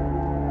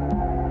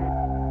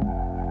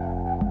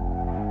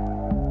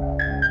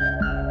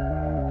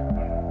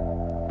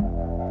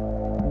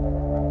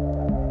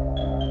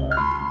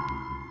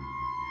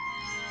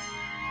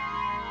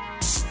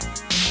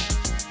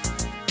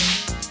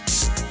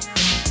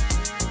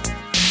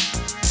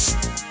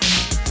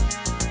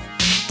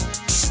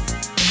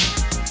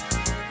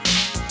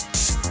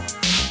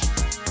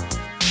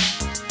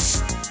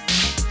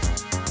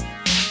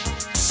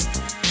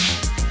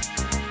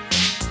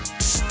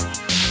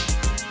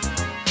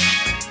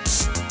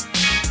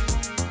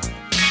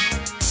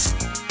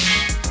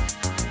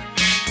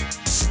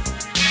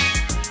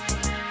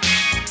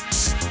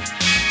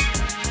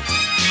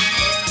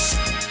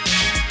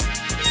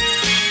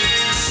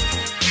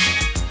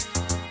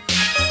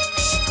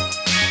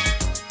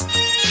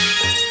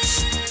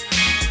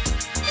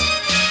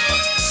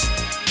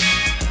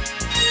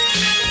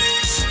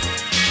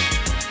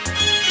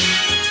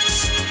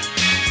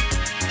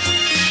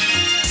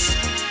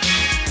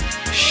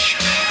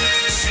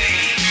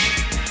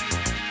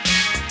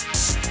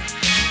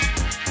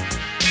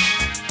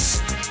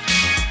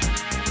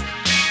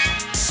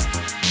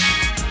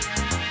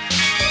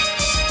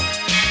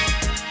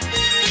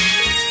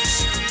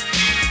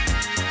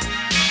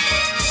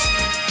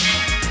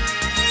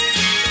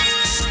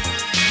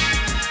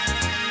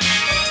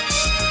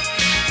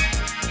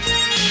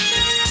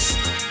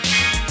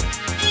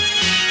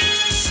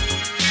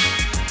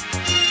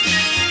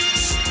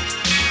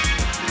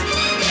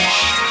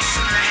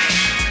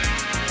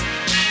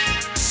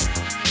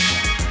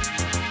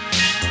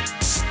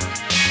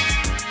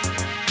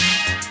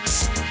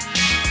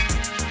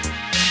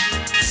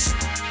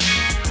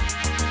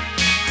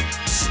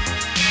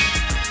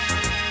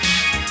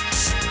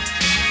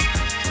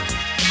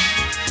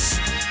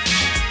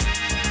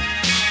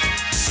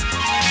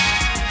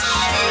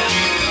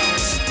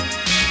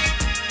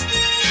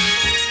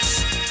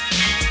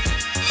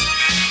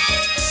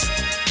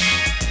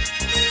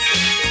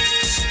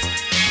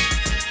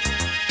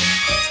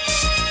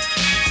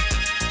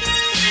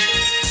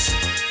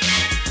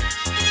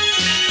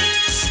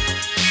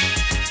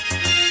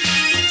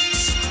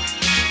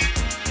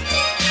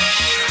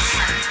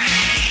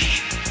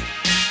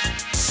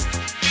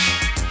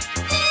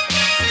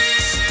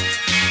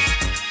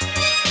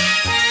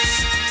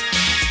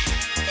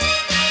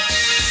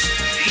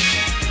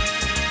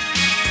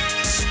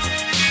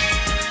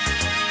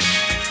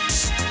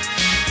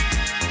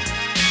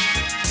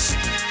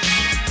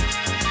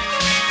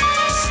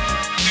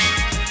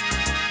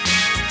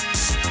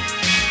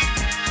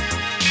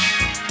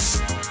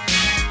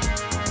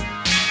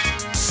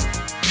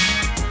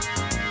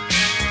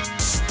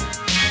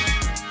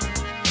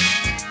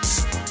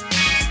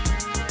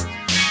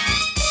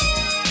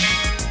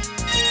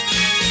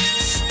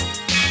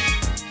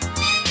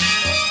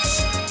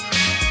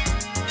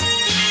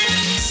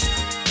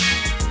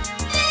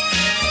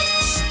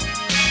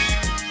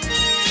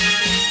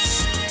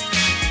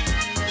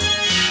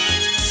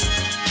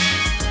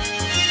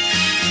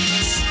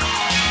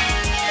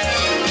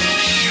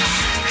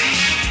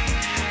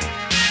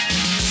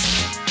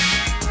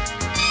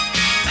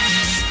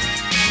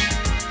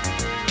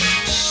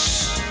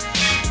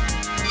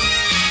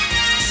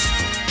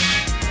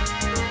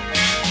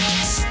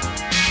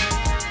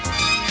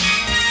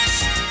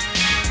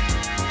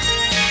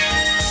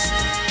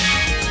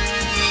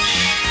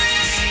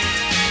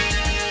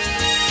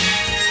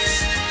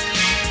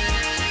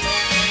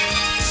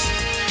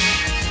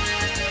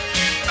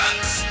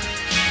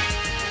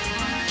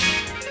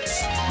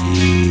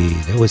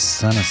 Yeah, that was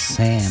Son of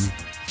Sam.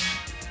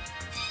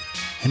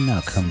 And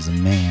now comes a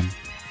man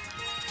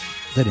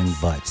that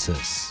invites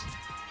us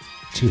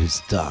to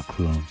his dark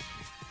room,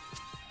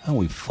 and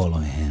we follow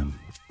him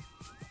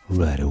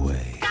right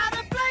away. Got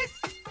a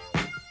place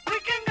we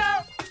can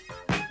go,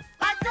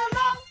 lights are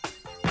low,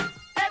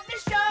 let me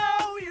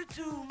show you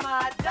to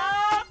my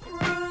dark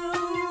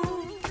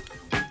room.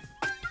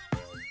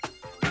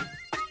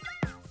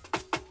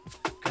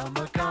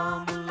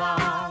 Come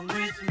along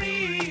with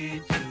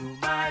me to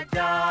my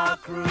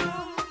dark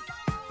room.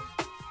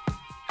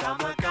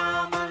 Come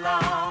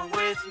along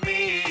with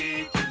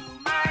me to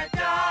my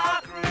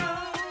dark room.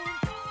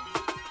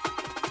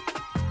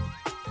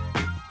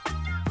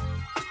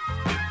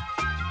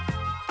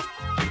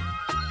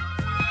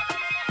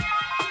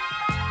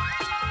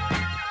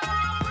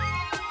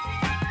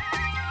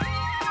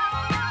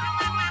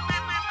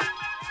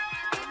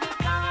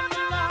 Come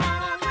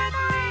along with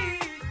me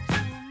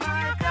to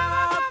my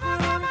dark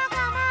room.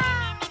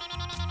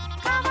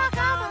 Come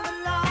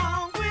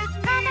along with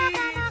me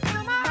to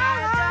my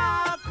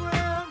dark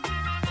room.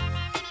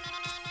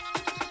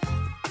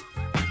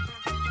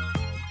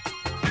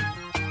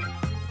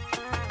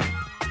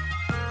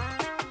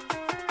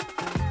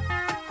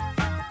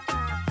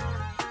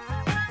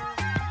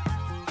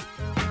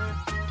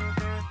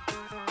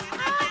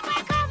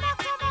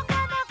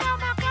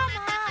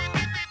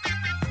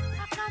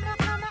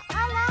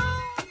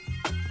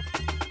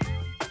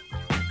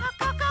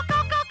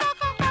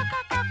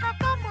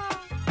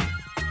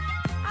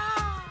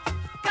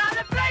 Got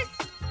a place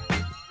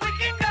we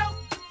can go,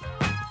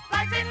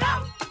 lights ain't low,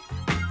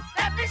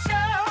 let me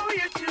show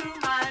you to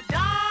my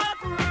dark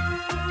room.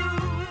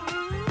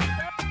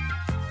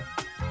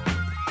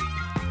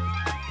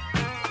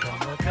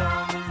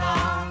 Come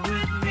along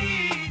with me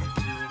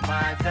to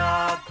my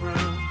dark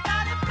room.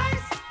 Got a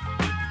place,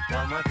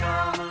 come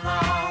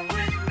along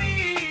with me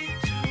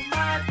to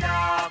my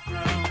dark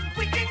room.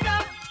 We can go,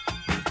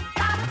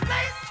 got a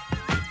place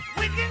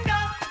we can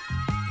go,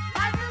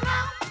 lights are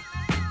low,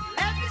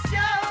 let me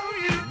show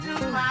you to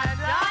my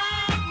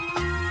dark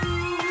room.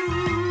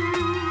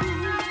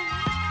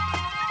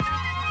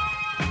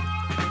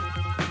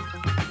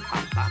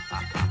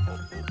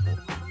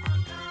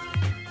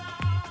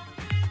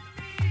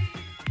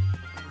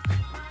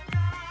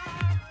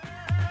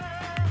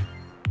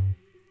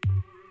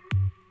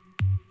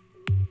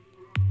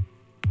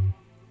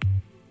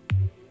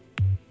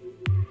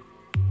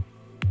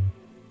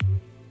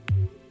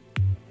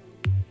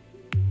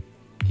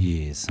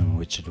 Yeah, some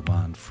Richard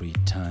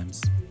Wahnfried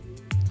times.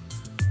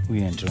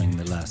 We're entering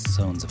the last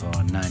zones of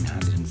our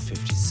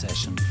 950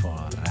 session for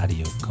our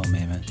Radio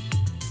Cómeme.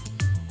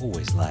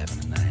 Always live on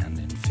the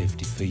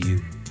 950 for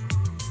you.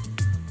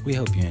 We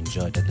hope you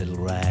enjoyed that little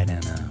ride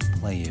and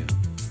play you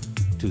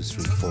 2,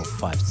 3, 4,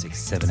 5, 6,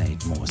 7,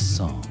 8 more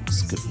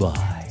songs.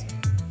 Goodbye.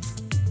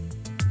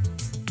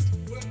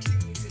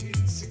 Working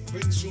in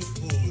sequential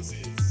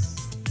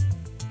pauses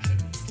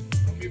and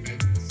from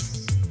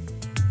events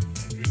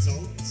and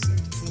results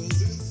and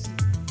causes,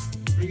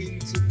 bringing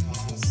to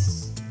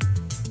pass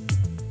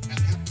a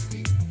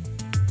happening,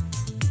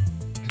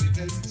 an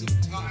event of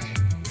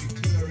time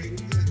recurring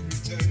and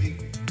returning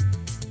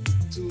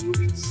to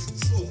its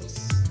source.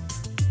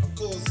 Of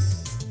course,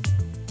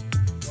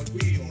 what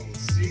we all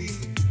see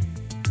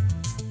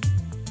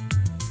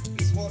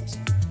is what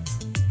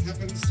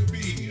happens to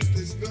be at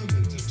this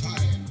moment of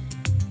time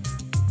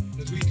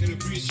that we can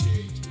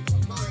appreciate with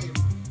our mind.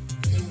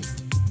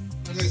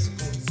 Unless, of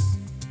course,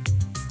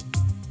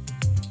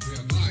 we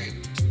are blind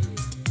to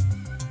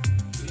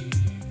the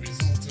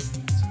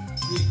resultant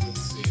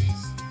frequencies,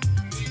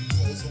 the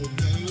causal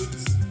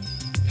nodes,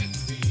 and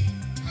the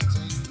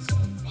patterns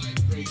of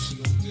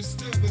vibrational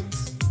disturbance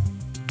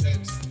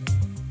that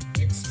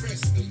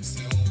express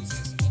themselves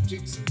as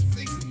objects and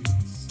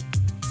things,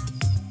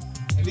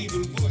 and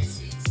even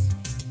voices,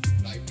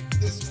 like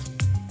this one,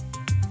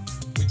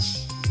 which,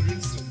 for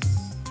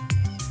instance,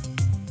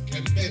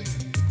 can bend.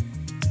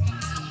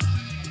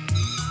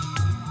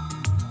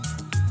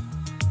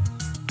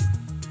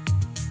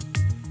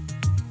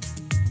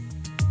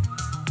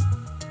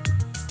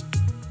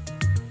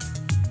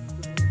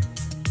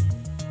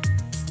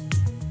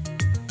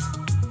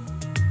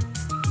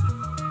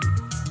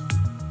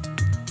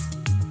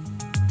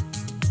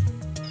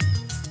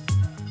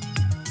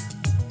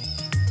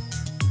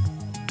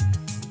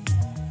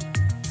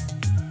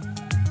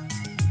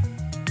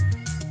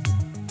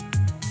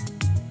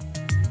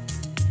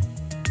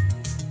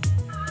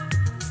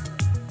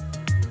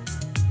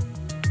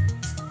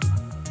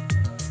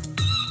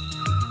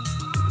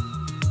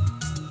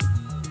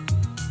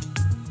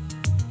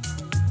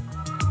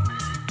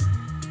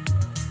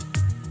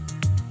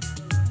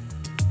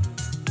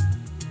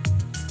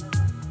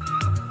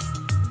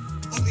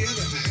 On the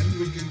other hand,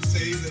 we can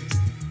say that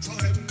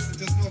time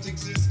does not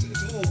exist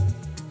at all,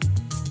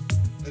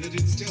 and that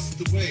it's just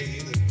the way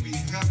that we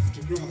have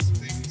to grasp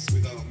things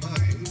with our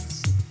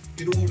minds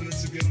in order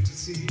to be able to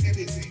see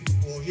anything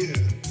or hear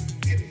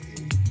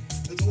anything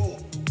at all.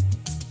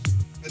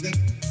 And that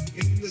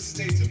in the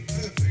state of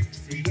perfect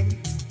freedom,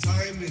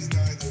 time time is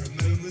neither a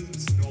moment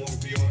nor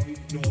beyond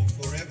nor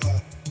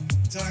forever.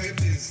 Time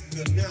is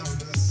the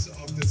nowness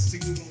of the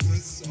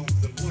singleness of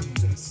the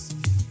oneness,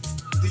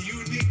 the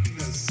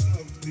uniqueness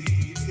of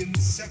the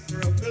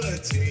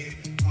inseparability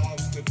of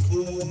the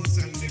cause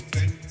and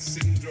effect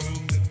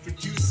syndrome that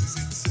produces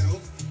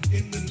itself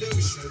in the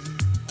notion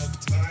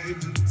of time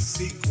and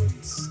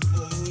sequence,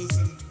 cause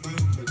and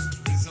moment,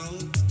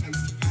 result and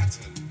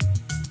pattern.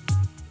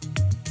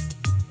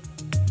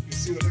 You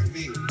see what I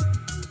mean?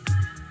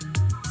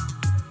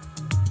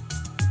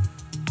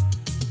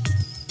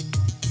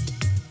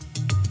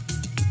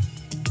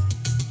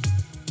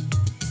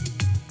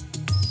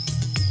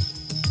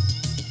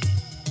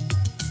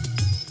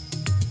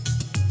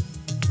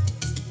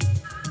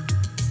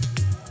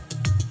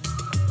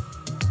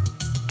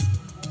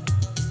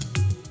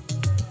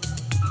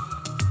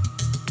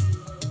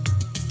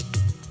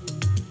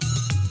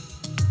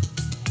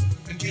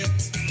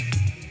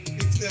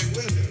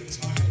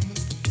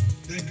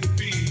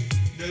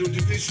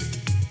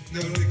 No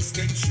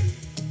extension,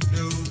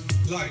 no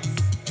life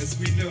as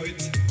we know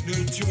it, no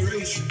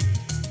duration.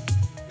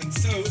 And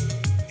so,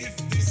 if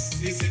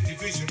this is a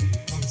division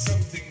of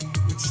something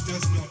which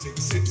does not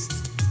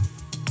exist,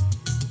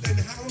 then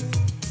how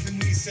can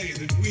we say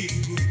that we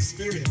who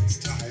experience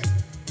time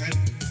and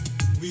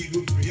we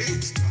who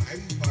create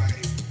time by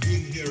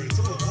being here at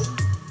all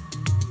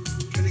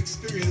can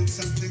experience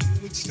something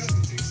which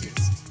doesn't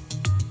exist?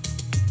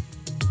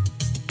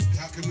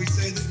 How can we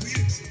say that we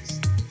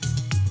exist?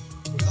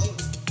 Well,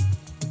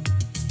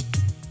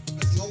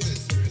 as long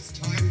as there is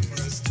time for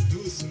us to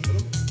do so,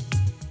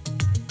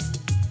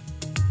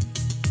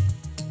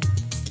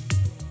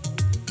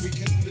 we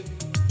can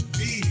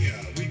be here,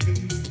 we can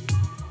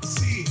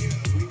see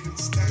here, we can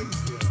stand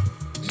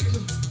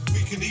here,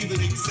 we can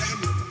even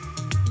examine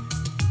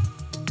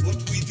what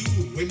we do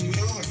when we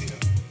are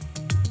here.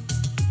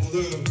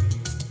 Although,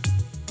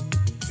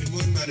 in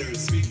one manner of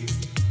speaking,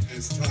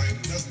 as time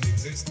doesn't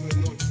exist,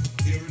 we're not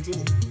here at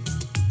all.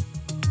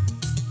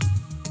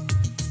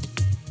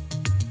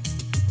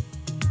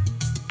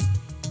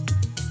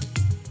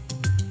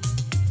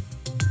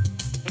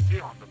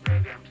 On the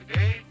program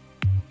today,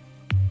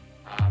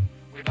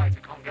 we'd like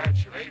to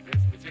congratulate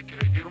this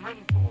particular human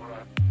for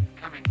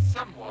coming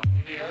somewhat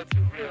near to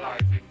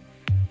realizing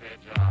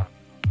that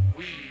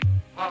we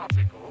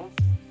particles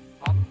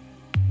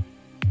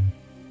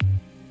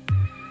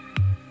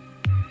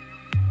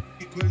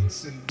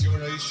sequence and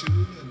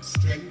duration and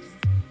strength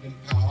and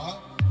power,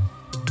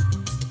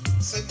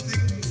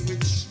 something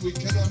which we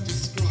cannot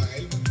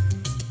describe,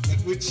 but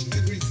which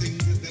everything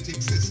that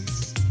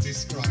exists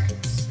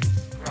describes.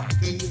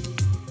 Then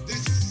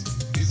this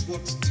is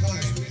what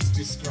time is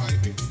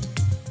describing.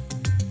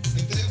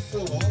 And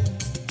therefore,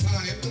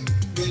 time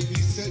may be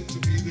said to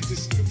be the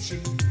description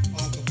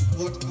of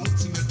what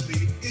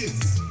ultimately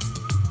is.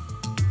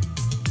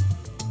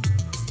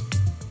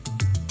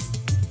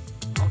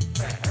 Not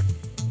bad.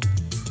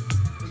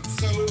 And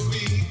so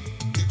we,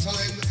 the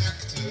time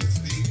actors,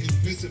 the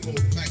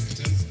invisible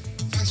factors,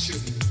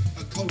 fashion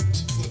a coat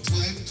for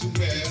time to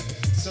wear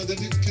so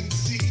that it can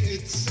see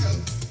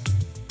itself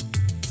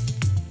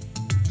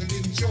and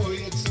enjoy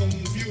its own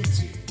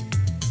beauty.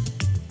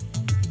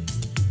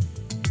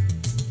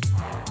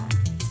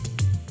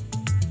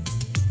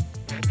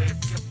 There's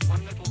just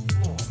one little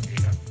flaw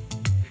here,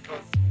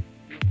 because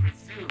you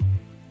presume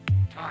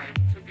time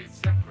to be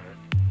separate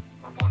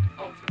from what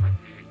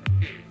ultimately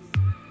is.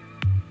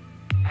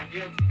 And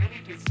yet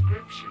any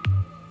description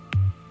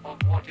of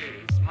what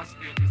is must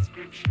be a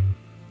description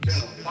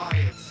by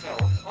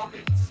itself, of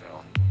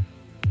itself.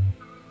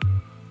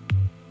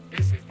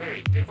 This is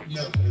very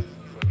difficult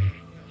for the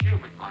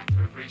human mind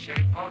to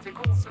appreciate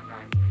particles, and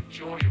I'm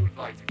sure you would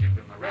like to give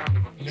them a round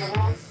of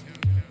applause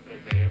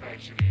that they have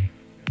actually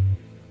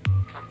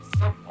come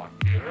somewhat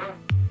nearer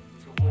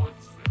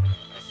towards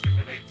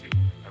assimilating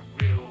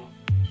a real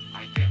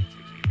identity.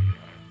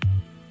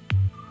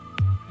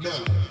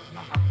 A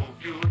humble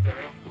view of their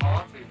own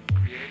part in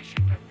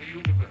creation and the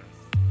universe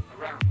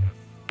around us,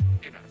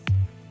 in us,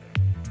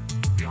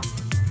 and beyond us.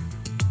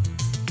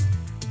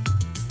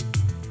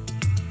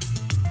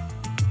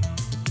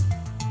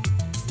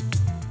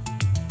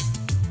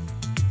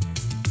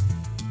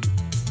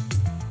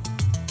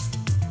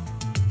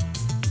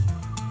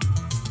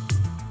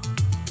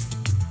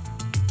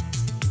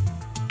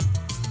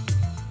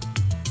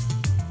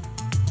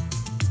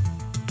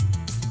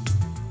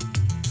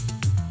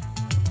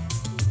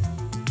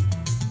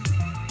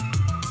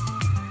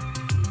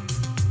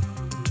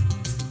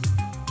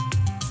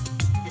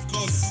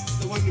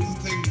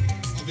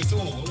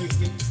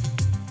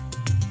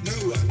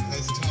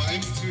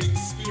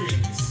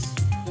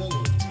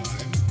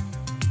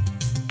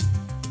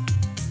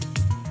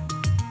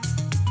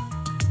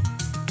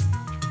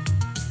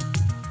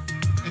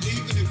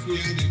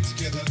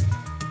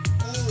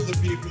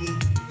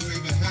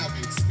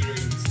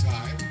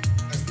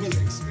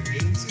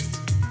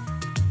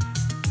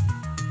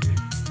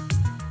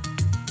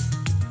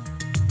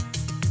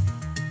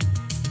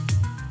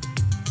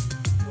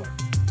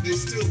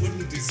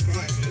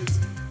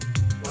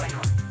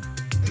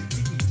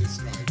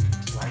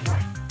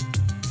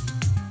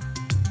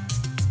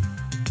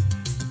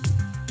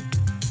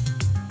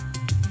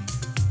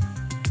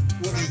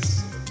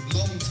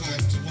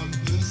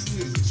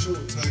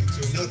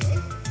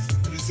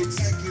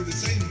 exactly the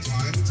same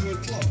time, 2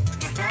 o'clock.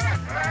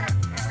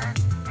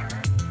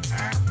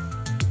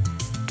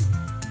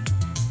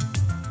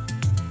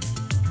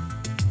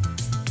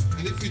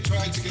 And if we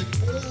try to get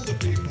all the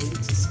people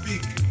to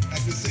speak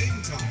at the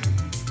same time,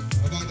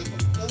 about it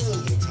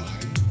all the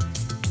time,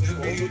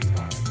 there'll be a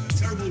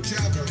terrible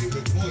jabbering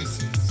with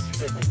voices.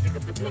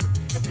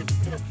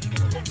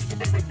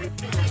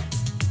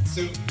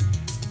 So,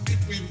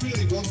 if we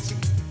really wanted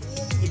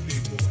all the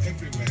people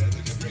everywhere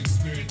that ever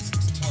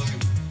experienced time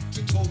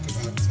to talk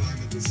about time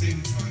at the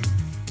same time,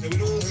 they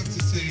would all have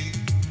to say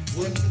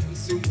one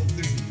single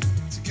thing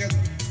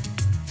together.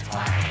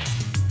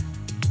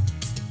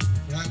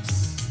 Perhaps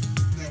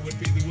that would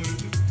be the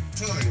word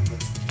time,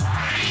 but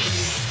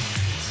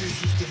it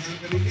ceases to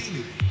have any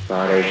meaning.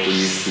 Para o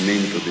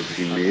conhecimento de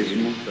si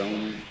mesmo, a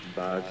questão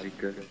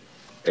básica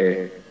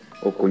é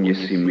o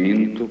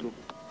conhecimento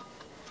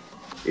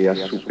e a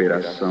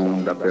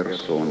superação da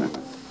persona.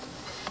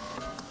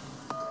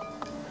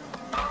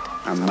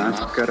 A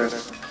máscara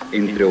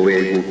entre o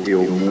ego e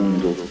o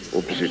mundo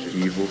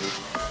objetivo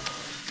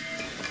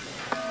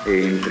e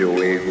entre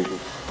o ego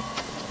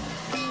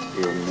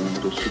e o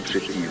mundo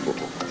subjetivo.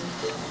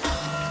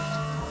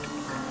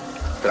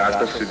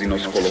 Trata-se de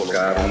nos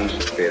colocarmos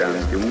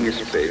perante um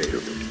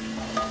espelho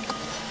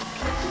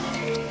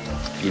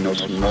que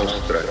nos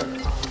mostra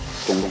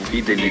com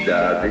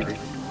fidelidade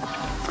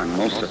a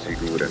nossa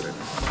figura,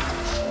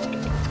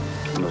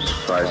 nos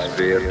faz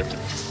ver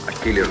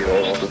aquele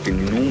rosto que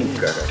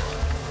nunca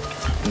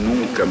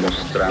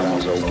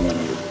mostramos ao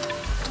mundo,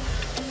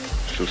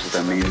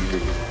 justamente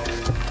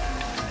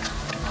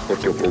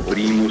porque o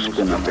cobrimos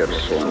com a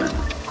persona,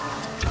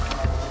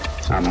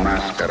 a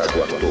máscara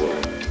do ator.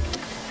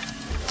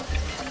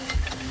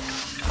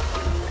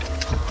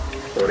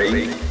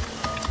 Porém,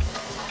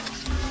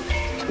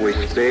 o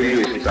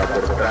espelho está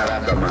por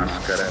trás da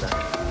máscara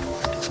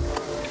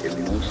que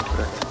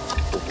mostra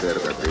o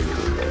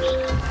verdadeiro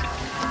rosto.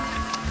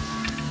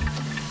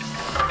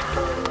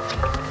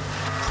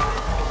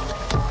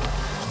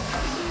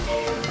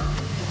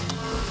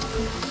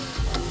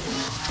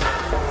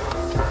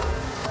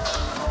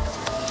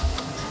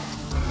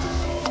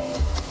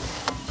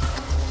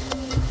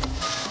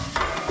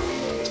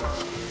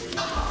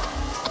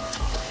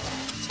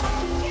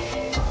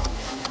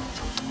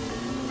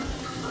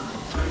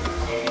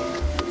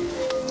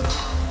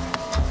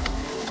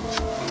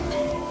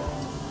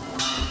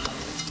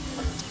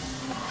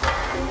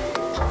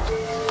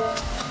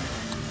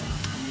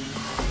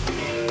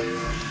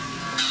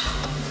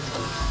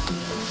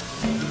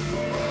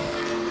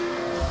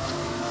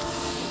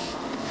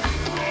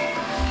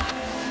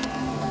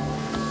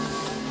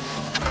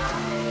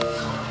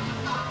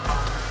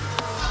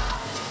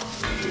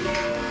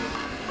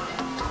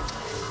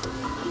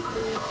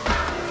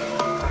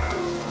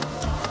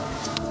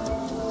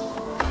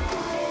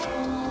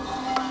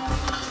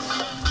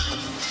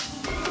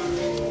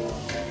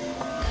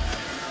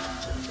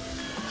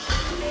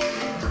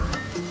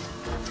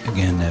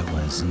 Again, that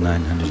was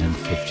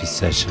 950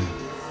 session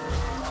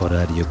for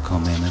Radio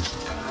Cómeme.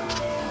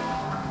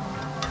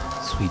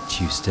 Sweet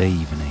Tuesday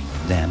evening,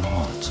 damn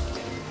hot.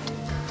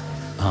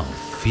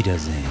 Auf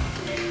Wiedersehen.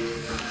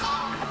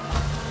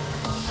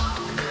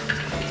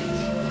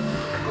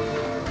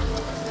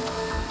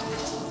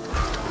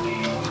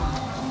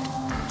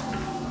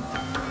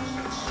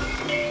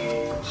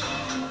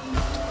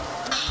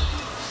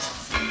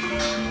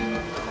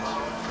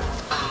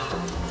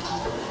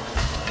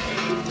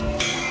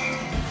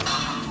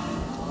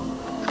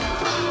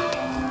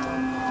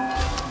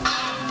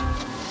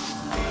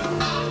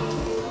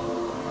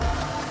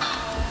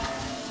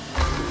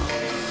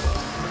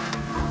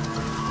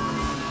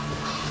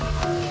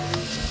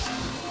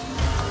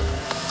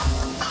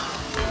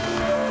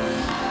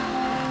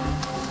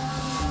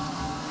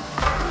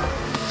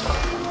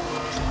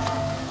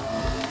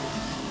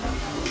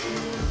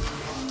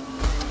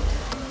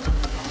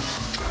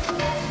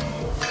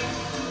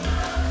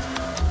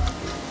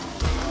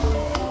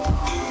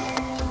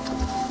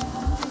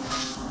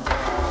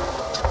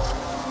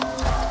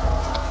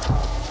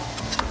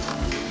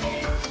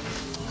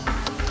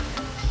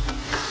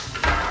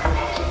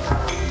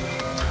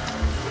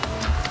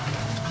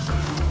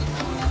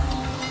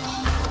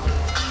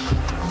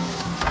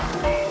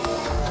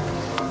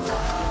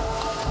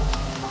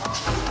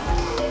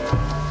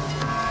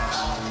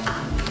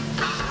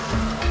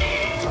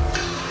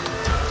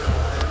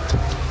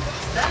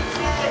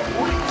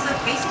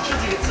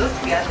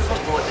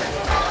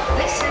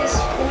 This is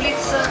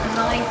улица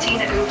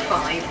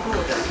 1905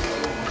 года.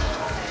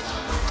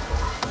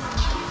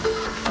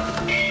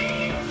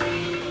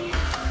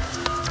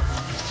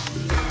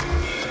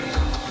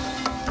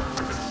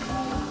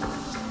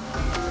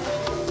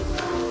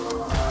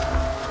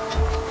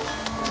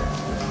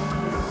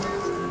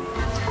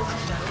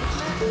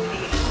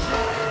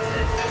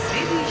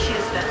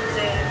 Следующая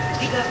станция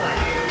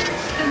Гигавайт.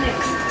 The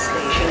next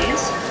station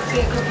is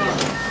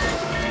Gossiwor.